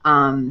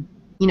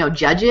you know,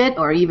 judge it,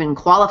 or even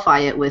qualify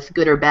it with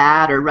good or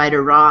bad or right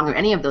or wrong or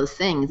any of those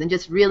things, and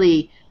just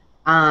really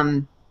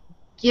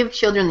give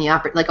children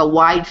like a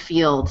wide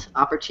field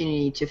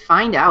opportunity to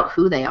find out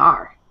who they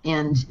are.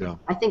 And Yeah.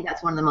 I think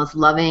that's one of the most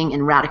loving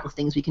and radical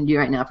things we can do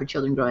right now for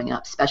children growing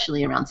up,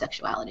 especially around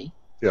sexuality.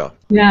 Yeah.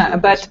 Yeah,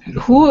 but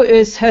who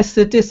has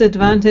the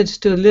disadvantage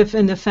to live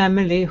in a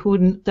family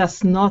who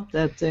does not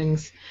that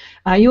things?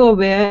 Are you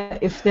aware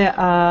if there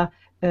are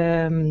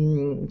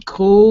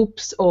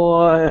groups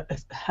or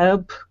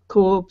help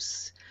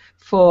groups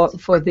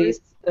for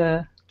these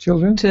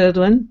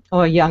children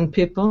or young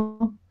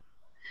people?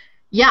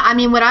 Yeah, I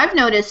mean, what I've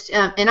noticed,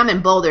 and I'm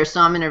in Boulder,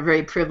 so I'm in a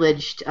very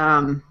privileged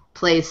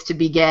place to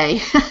be gay,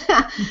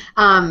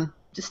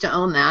 just to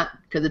own that,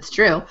 because it's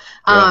true.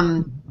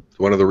 It's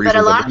one of the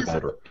reasons I'm in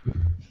Boulder.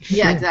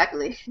 Yeah,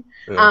 exactly.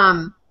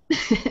 Yeah.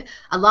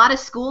 A lot of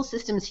school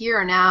systems here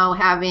are now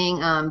having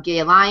gay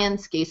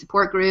alliance, gay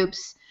support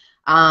groups,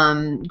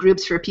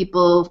 groups for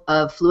people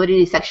of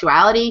fluidity,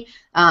 sexuality.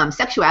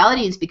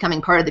 Sexuality is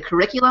becoming part of the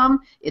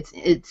curriculum.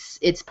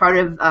 It's part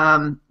of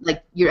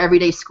like your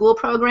everyday school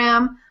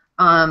program.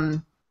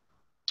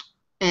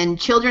 And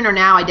children are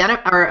now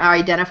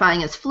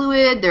identifying as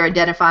fluid. They're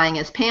identifying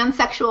as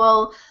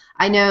pansexual.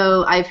 I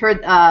know I've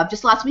heard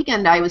just last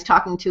weekend I was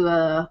talking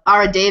to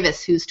Ara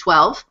Davis, who's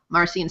 12.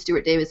 Marcy and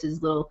Stuart Davis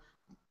is little,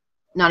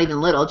 not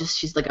even little, just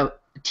she's like a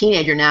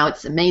teenager now.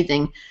 It's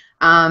amazing.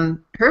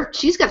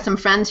 She's got some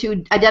friends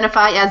who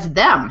identify as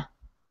them,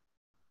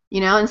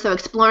 you know, and so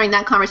exploring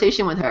that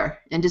conversation with her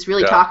and just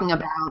really talking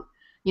about,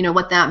 you know,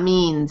 what that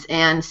means.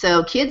 And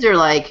so kids are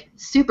like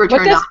super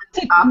turned on.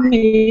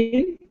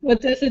 What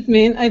does it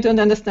mean? I don't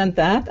understand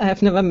that. I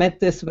have never met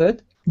this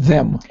word.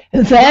 Them.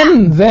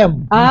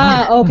 Them.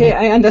 Ah, okay.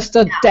 I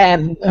understood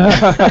them.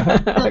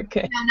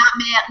 Okay. You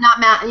know,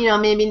 not you know,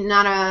 maybe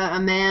not a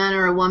man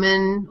or a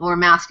woman or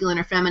masculine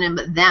or feminine,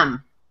 but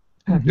them.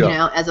 You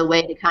know, as a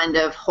way to kind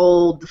of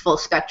hold the full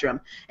spectrum.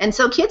 And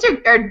so kids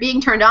are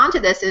being turned on to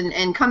this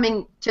and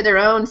coming to their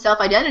own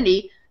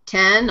self-identity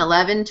 10,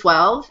 11,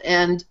 12,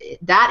 and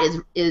that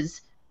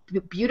is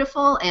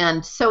beautiful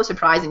and so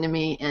surprising to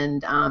me.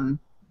 And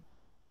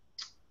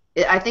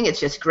I think it's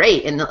just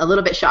great and a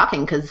little bit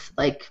shocking because,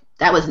 like,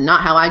 that was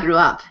not how I grew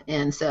up.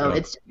 And so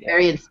it's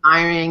very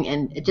inspiring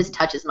and it just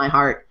touches my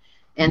heart.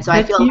 And so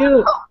I feel a lot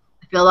of hope.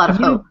 I feel a lot of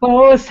hope. You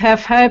both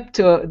have helped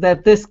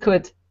that this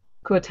could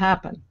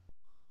happen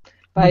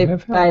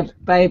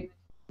by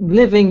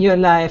living your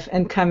life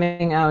and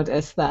coming out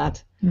as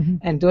that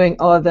and doing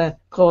all the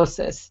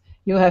process.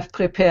 You have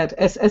prepared,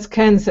 as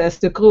Ken says,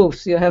 the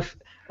grooves. You have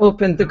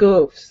opened the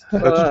grooves.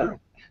 That's true.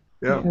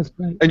 Yeah.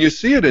 And you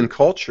see it in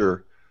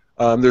culture.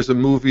 There's a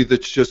movie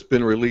that's just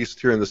been released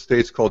here in the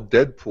States called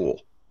Deadpool,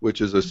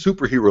 which is a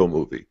superhero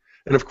movie.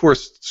 And of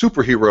course,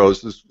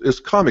 superheroes is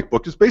comic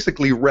book is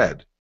basically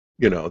red.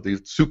 You know,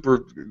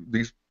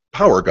 these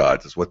power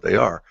gods is what they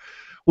are.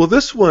 Well,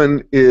 this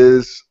one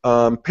is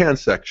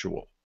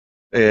pansexual,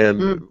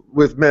 and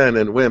with men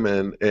and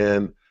women,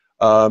 and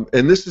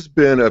this has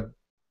been a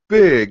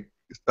big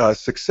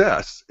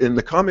success in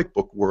the comic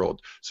book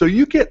world. So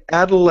you get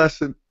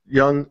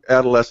young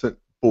adolescent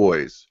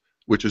boys,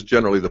 which is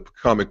generally the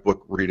comic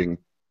book reading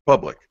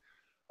public,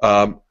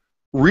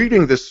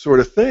 reading this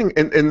sort of thing,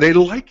 and they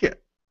like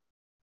it.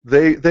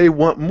 They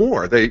want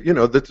more.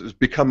 This has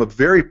become a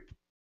very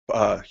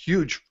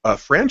huge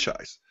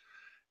franchise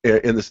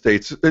in the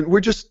States, and we're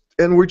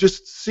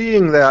just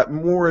seeing that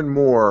more and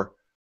more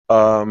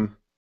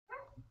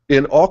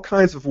in all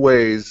kinds of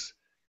ways,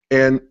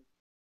 and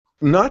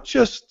not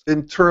just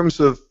in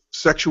terms of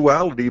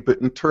sexuality, but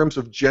in terms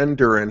of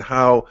gender and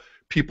how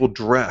people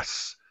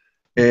dress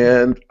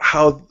and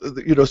how,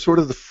 you know, sort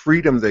of the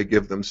freedom they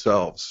give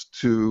themselves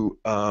to.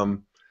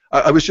 In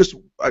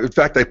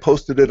fact, I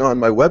posted it on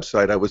my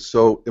website. I was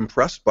so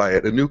impressed by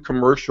it. A new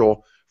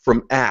commercial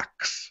from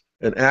Axe,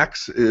 and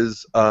Axe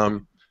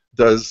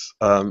does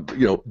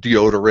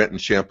deodorant and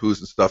shampoos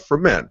and stuff for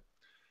men,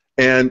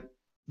 and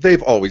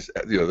they've always,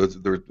 you know,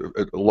 they're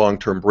a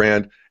long-term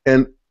brand,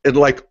 and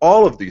like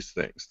all of these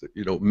things, that,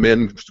 you know,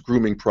 men's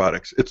grooming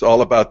products, it's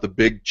all about the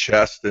big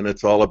chest, and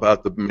it's all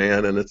about the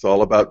man, and it's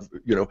all about,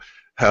 you know,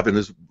 having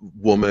his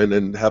woman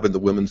and having the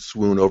women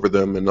swoon over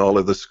them and all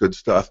of this good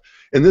stuff.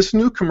 And this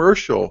new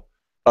commercial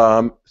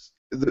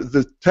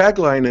the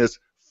tagline is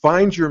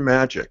 "Find Your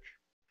Magic,"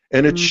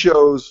 and it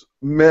shows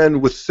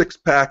men with six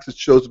packs. It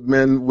shows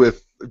men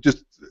with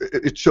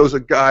it shows a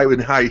guy in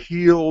high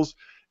heels.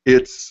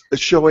 It's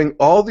showing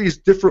all these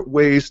different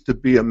ways to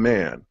be a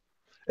man,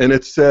 and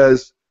it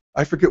says,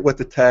 I forget what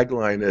the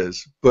tagline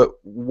is, but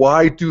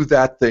why do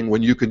that thing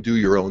when you can do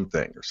your own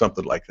thing, or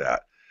something like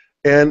that.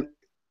 And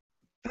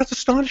that's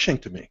astonishing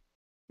to me.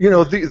 You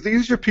know,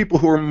 these are people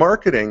who are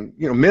marketing,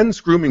 you know,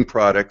 men's grooming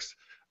products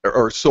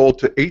are sold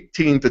to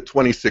 18 to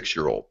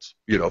 26-year-olds,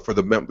 you know, for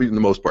the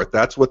most part.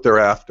 That's what they're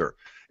after.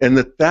 And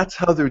that's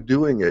how they're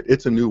doing it.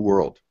 It's a new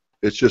world.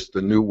 It's just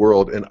a new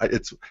world, and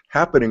it's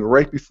happening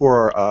right before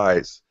our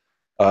eyes.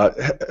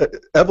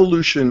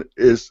 Evolution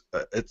is,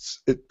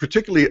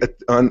 particularly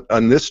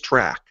on this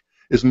track,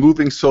 is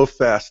moving so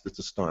fast, it's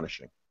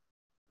astonishing.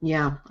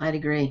 Yeah, I'd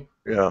agree.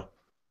 Yeah.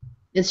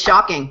 It's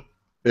shocking.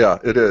 Yeah,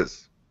 it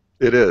is.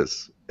 It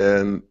is.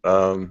 And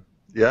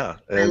yeah,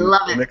 and, I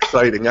love it. And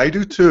exciting. I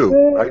do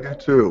too. I do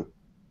too.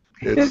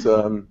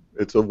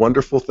 It's a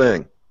wonderful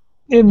thing.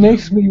 It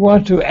makes me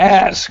want to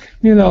ask,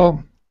 you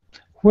know,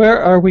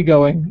 where are we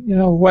going? You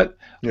know, what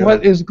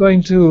is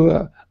going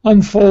to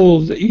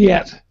unfold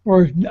yet,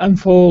 or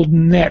unfold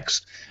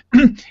next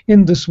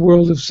in this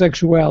world of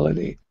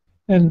sexuality,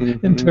 and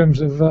in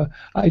terms of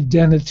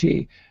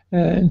identity,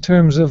 in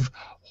terms of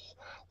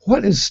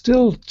what is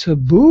still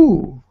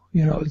taboo,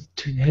 you know,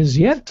 has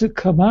yet to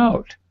come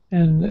out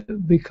and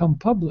become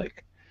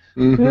public.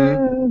 I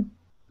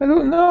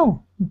don't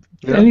know.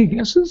 Yeah. Any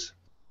guesses?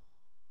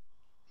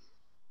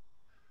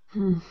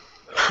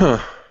 Huh.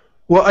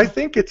 Well, I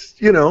think it's,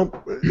 you know,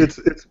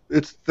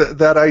 it's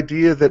that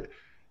idea that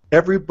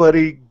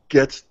everybody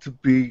gets to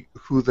be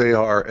who they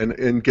are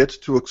and gets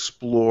to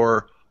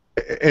explore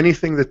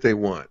anything that they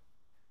want.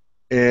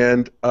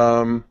 And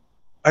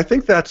I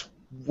think that's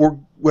where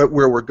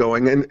we're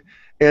going.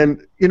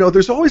 And you know,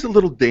 there's always a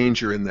little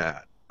danger in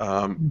that,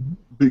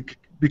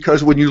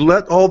 because when you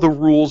let all the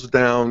rules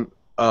down,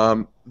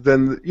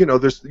 then, you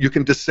know, you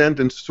can descend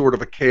into sort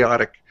of a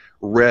chaotic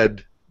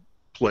red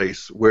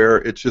place where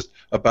it's just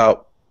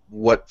about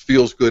what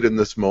feels good in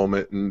this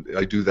moment, and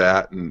I do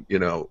that, and, you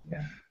know,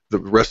 the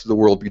rest of the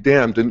world be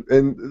damned.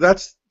 And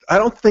that's, I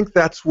don't think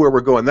that's where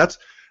we're going. That's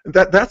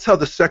how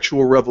the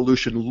sexual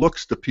revolution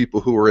looks to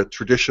people who are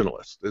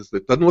traditionalists.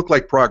 It doesn't look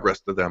like progress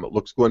to them. It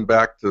looks going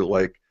back to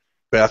like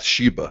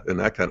Bathsheba and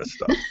that kind of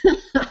stuff.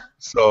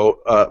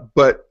 So,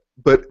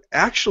 but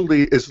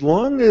actually, as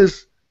long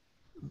as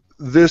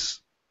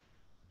this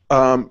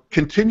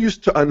continues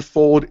to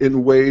unfold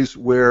in ways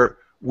where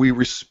we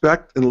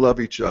respect and love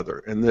each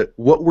other, and that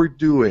what we're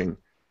doing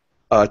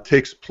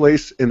takes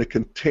place in a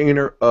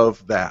container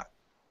of that,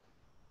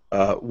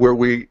 where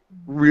we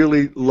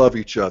really love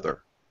each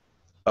other,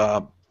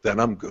 then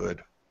I'm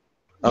good.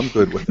 I'm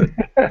good with it.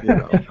 You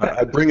know,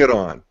 I bring it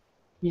on.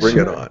 Bring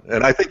it on.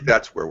 And I think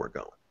that's where we're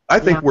going. I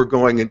think we're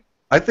going in.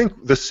 I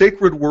think the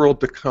sacred world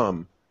to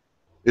come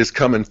is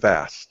coming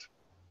fast,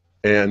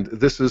 and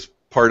this is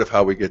part of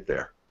how we get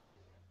there.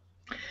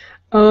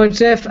 Oh,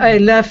 Jeff, I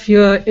love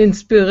your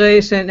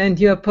inspiration and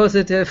your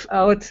positive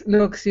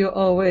outlooks you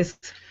always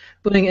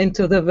bring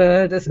into the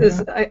world. This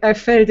is, I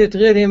felt it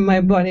really in my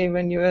body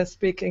when you were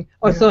speaking.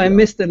 Also, I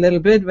missed a little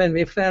bit when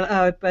we fell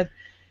out, but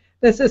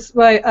this is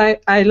why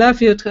I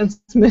love your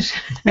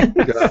transmission.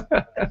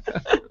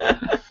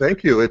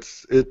 Thank you.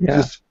 It's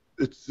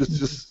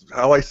just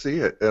how I see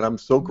it, and I'm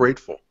so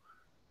grateful.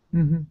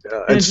 And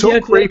so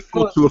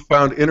grateful to have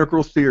found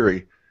integral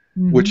theory,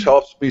 which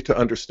helps me to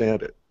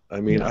understand it. I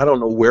mean, I don't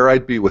know where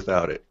I'd be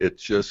without it.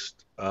 It's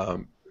just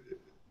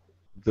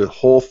the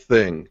whole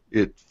thing.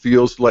 It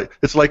feels like,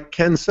 it's like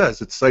Ken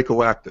says, it's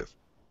psychoactive.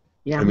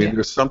 Yeah. I mean,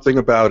 there's something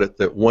about it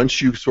that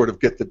once you sort of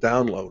get the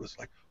download, it's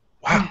like,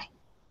 wow,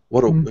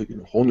 what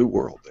a whole new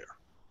world there.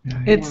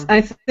 It's,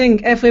 I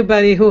think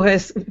everybody who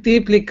has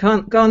deeply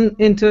gone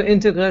into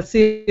integral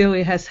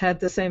theory has had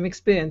the same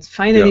experience.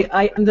 Finally,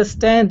 I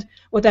understand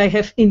what I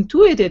have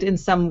intuited in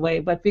some way,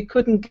 but we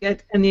couldn't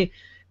get any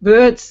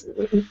words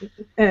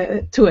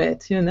to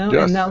it, you know,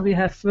 and now we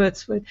have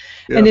words for it.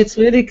 And it's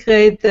really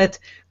great that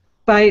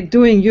by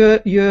doing your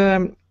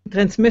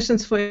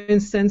transmissions, for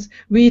instance,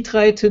 we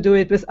try to do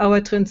it with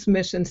our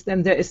transmissions.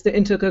 Then there is the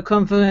Integral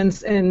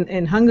Conference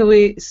in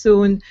Hungary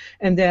soon,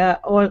 and there are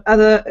all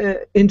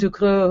other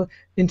integral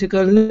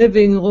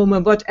living room, or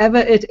whatever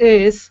it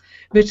is,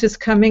 which is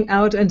coming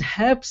out and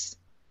helps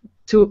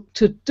to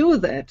do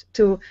that,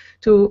 to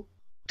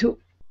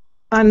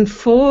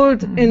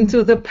unfold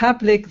into the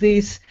public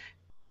these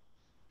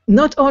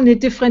not only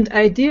different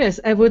ideas,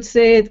 I would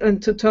say it,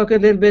 and to talk a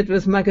little bit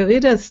with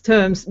Margarita's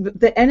terms,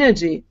 the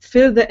energy,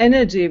 fill the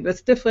energy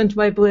with different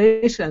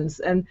vibrations.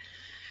 And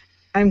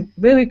I'm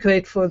very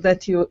grateful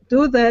that you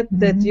do that,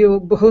 that you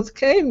both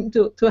came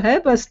to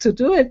help us to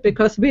do it,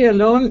 because we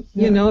alone,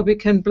 you know, we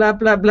can blah,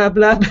 blah, blah,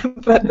 blah,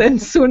 but then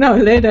sooner or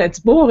later it's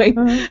boring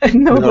and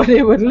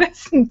nobody would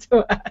listen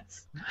to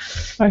us.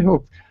 I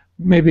hope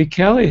maybe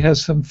Kelly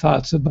has some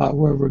thoughts about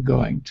where we're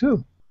going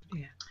too.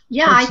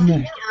 Yeah, I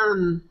think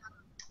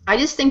I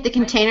just think the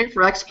container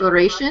for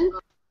exploration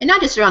And not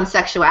just around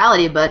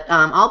sexuality, but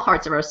all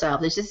parts of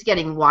ourselves. It's just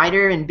getting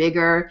wider and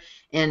bigger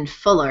and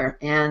fuller.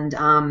 And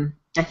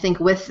I think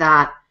with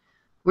that,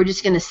 we're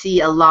just going to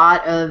see a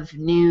lot of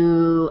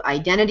new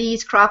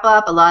identities crop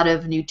up, a lot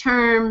of new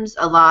terms,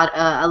 a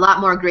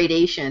lot more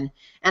gradation.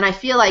 And I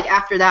feel like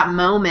after that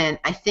moment,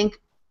 I think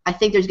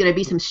there's going to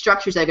be some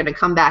structures that are going to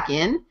come back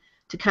in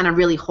to kind of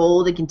really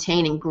hold and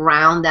contain and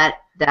ground that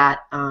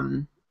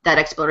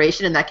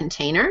exploration in that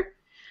container,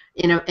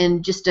 you know,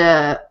 and just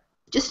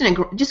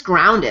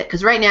ground it.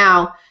 Because right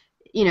now,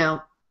 you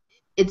know,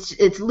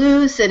 it's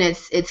loose and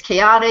it's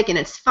chaotic and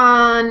it's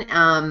fun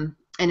and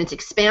it's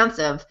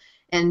expansive.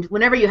 And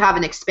whenever you have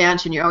an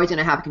expansion, you're always going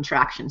to have a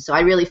contraction. So I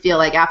really feel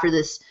like after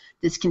this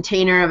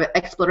container of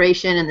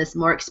exploration and this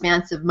more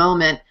expansive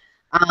moment,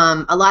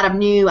 a lot of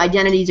new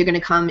identities are going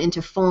to come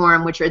into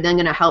form, which are then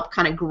going to help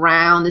kind of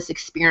ground this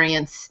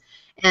experience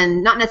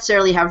and not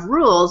necessarily have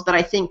rules, but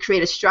I think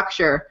create a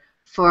structure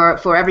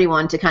for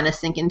everyone to kind of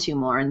sink into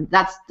more. And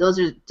those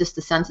are just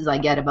the senses I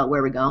get about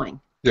where we're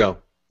going. Yeah,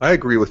 I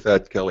agree with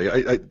that, Kelly.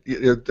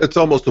 It's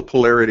almost a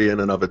polarity in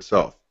and of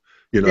itself.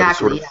 You know,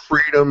 exactly, the sort of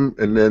freedom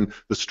and then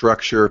the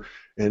structure,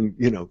 and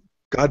you know,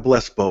 God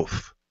bless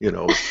both. You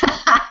know,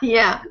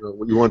 yeah. You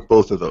know, you want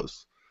both of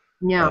those.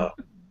 Yeah.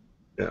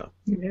 Yeah.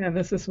 Yeah,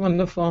 this is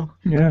wonderful.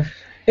 Yeah.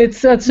 It's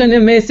such an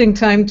amazing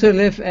time to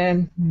live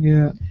in.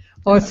 Yeah.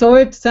 Also,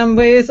 in some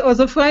ways,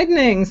 also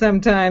frightening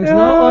sometimes. No,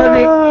 all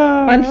the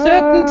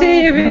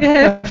uncertainty we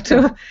have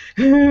to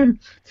live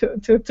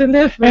with. And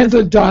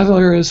the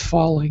dollar is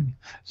falling.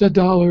 The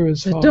dollar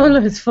is falling. The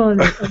dollar is falling.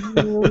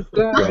 Oh,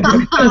 God.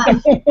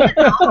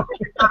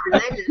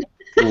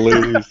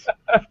 Please.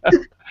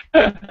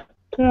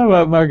 How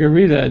about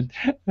Margarita?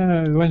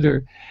 I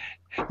wonder.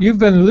 You've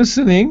been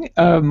listening,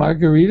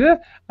 Margarita,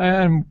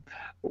 and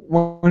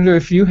wonder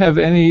if you have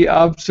any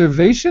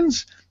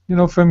observations, you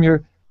know, from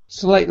your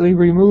slightly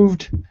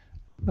removed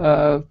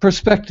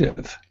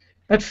perspective.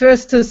 But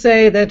first to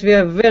say that we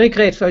are very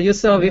grateful. You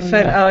saw we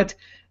fell out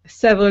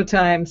several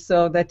times,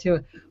 so that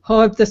you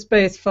hold the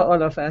space for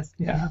all of us.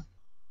 Yeah.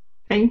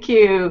 Thank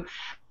you.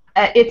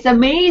 It's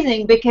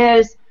amazing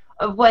because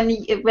when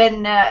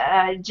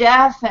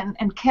Jeff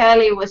and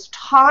Kelly was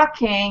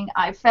talking,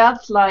 I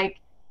felt like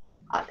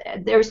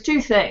there's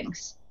two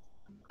things.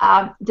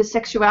 The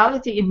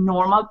sexuality in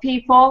normal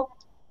people,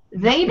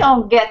 they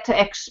don't get to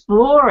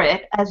explore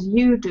it as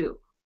you do,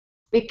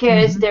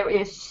 because there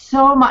is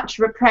so much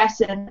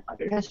repression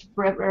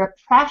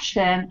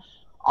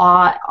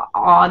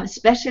on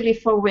especially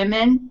for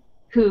women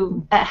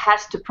who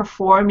has to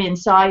perform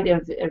inside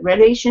of a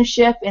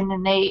relationship, and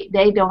then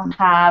they don't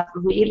have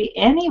really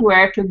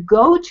anywhere to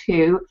go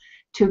to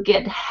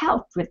get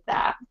help with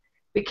that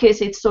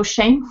because it's so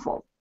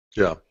shameful.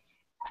 Yeah.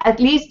 At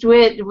least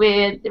with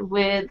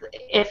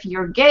if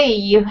you're gay,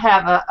 you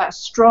have a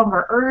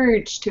stronger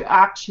urge to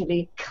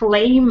actually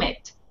claim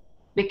it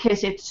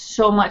because it's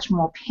so much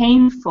more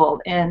painful,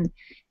 and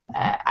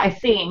I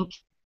think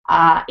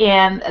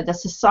and the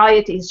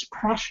society is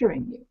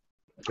pressuring you.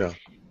 Yeah.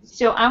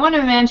 So I want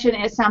to mention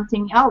is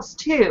something else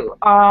too.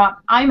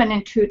 I'm an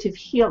intuitive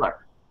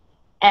healer,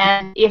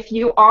 and if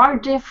you are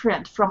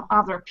different from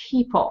other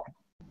people,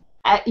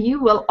 you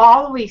will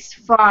always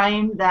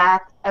find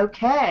that,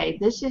 okay,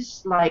 this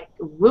is like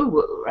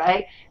woo-woo,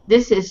 right?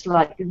 This is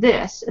like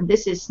this, and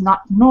this is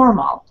not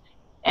normal.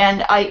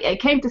 And I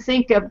came to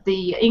think of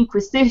the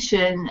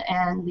Inquisition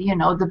and, you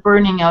know, the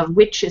burning of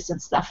witches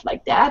and stuff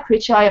like that,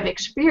 which I have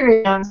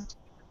experienced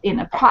in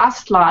a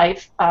past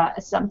life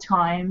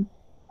sometime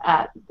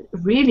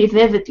really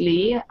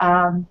vividly.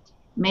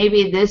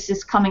 Maybe this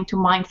is coming to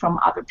mind from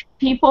other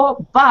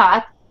people,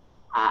 but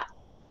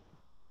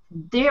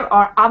there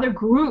are other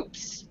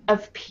groups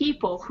of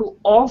people who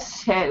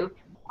also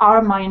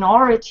are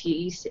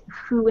minorities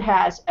who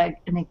has an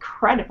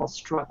incredible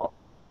struggle.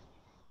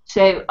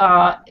 So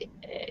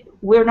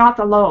we're not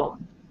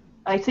alone.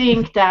 I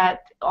think that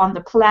on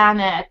the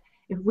planet,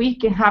 if we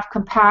can have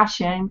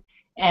compassion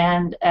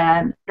and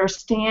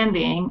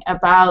understanding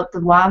about the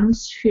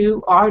ones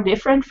who are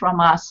different from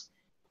us,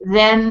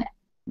 then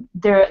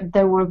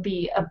there will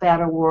be a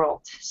better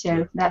world.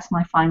 So that's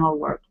my final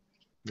word.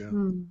 Yeah.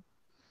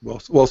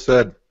 Well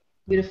said.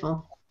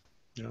 Beautiful.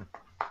 Yeah.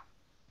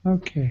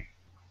 Okay.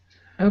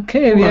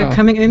 Okay, we are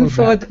coming in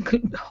for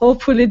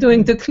hopefully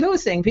doing the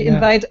closing. We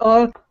invite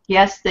all.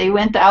 Yes, they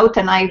went out,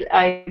 and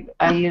I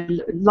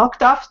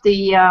locked off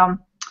the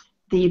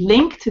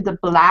link to the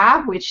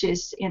blab, which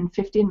is in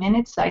 15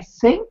 minutes, I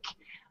think.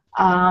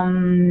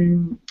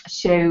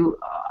 So,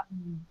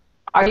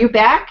 are you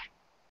back?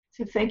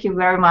 So thank you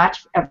very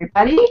much,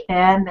 everybody,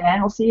 and then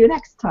we'll see you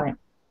next time.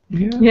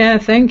 Yeah,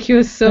 thank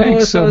you so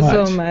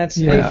much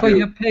for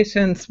your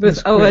patience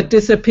with our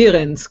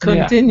disappearance,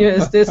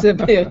 continuous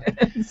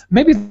disappearance.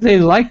 Maybe they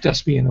liked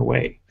us being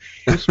away.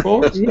 I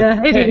suppose. Yeah,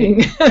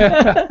 hiding.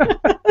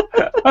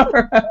 All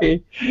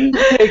right.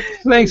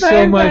 Thanks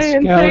so much,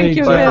 Kelly. Thank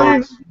you.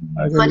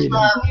 Much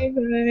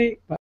love.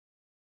 Bye.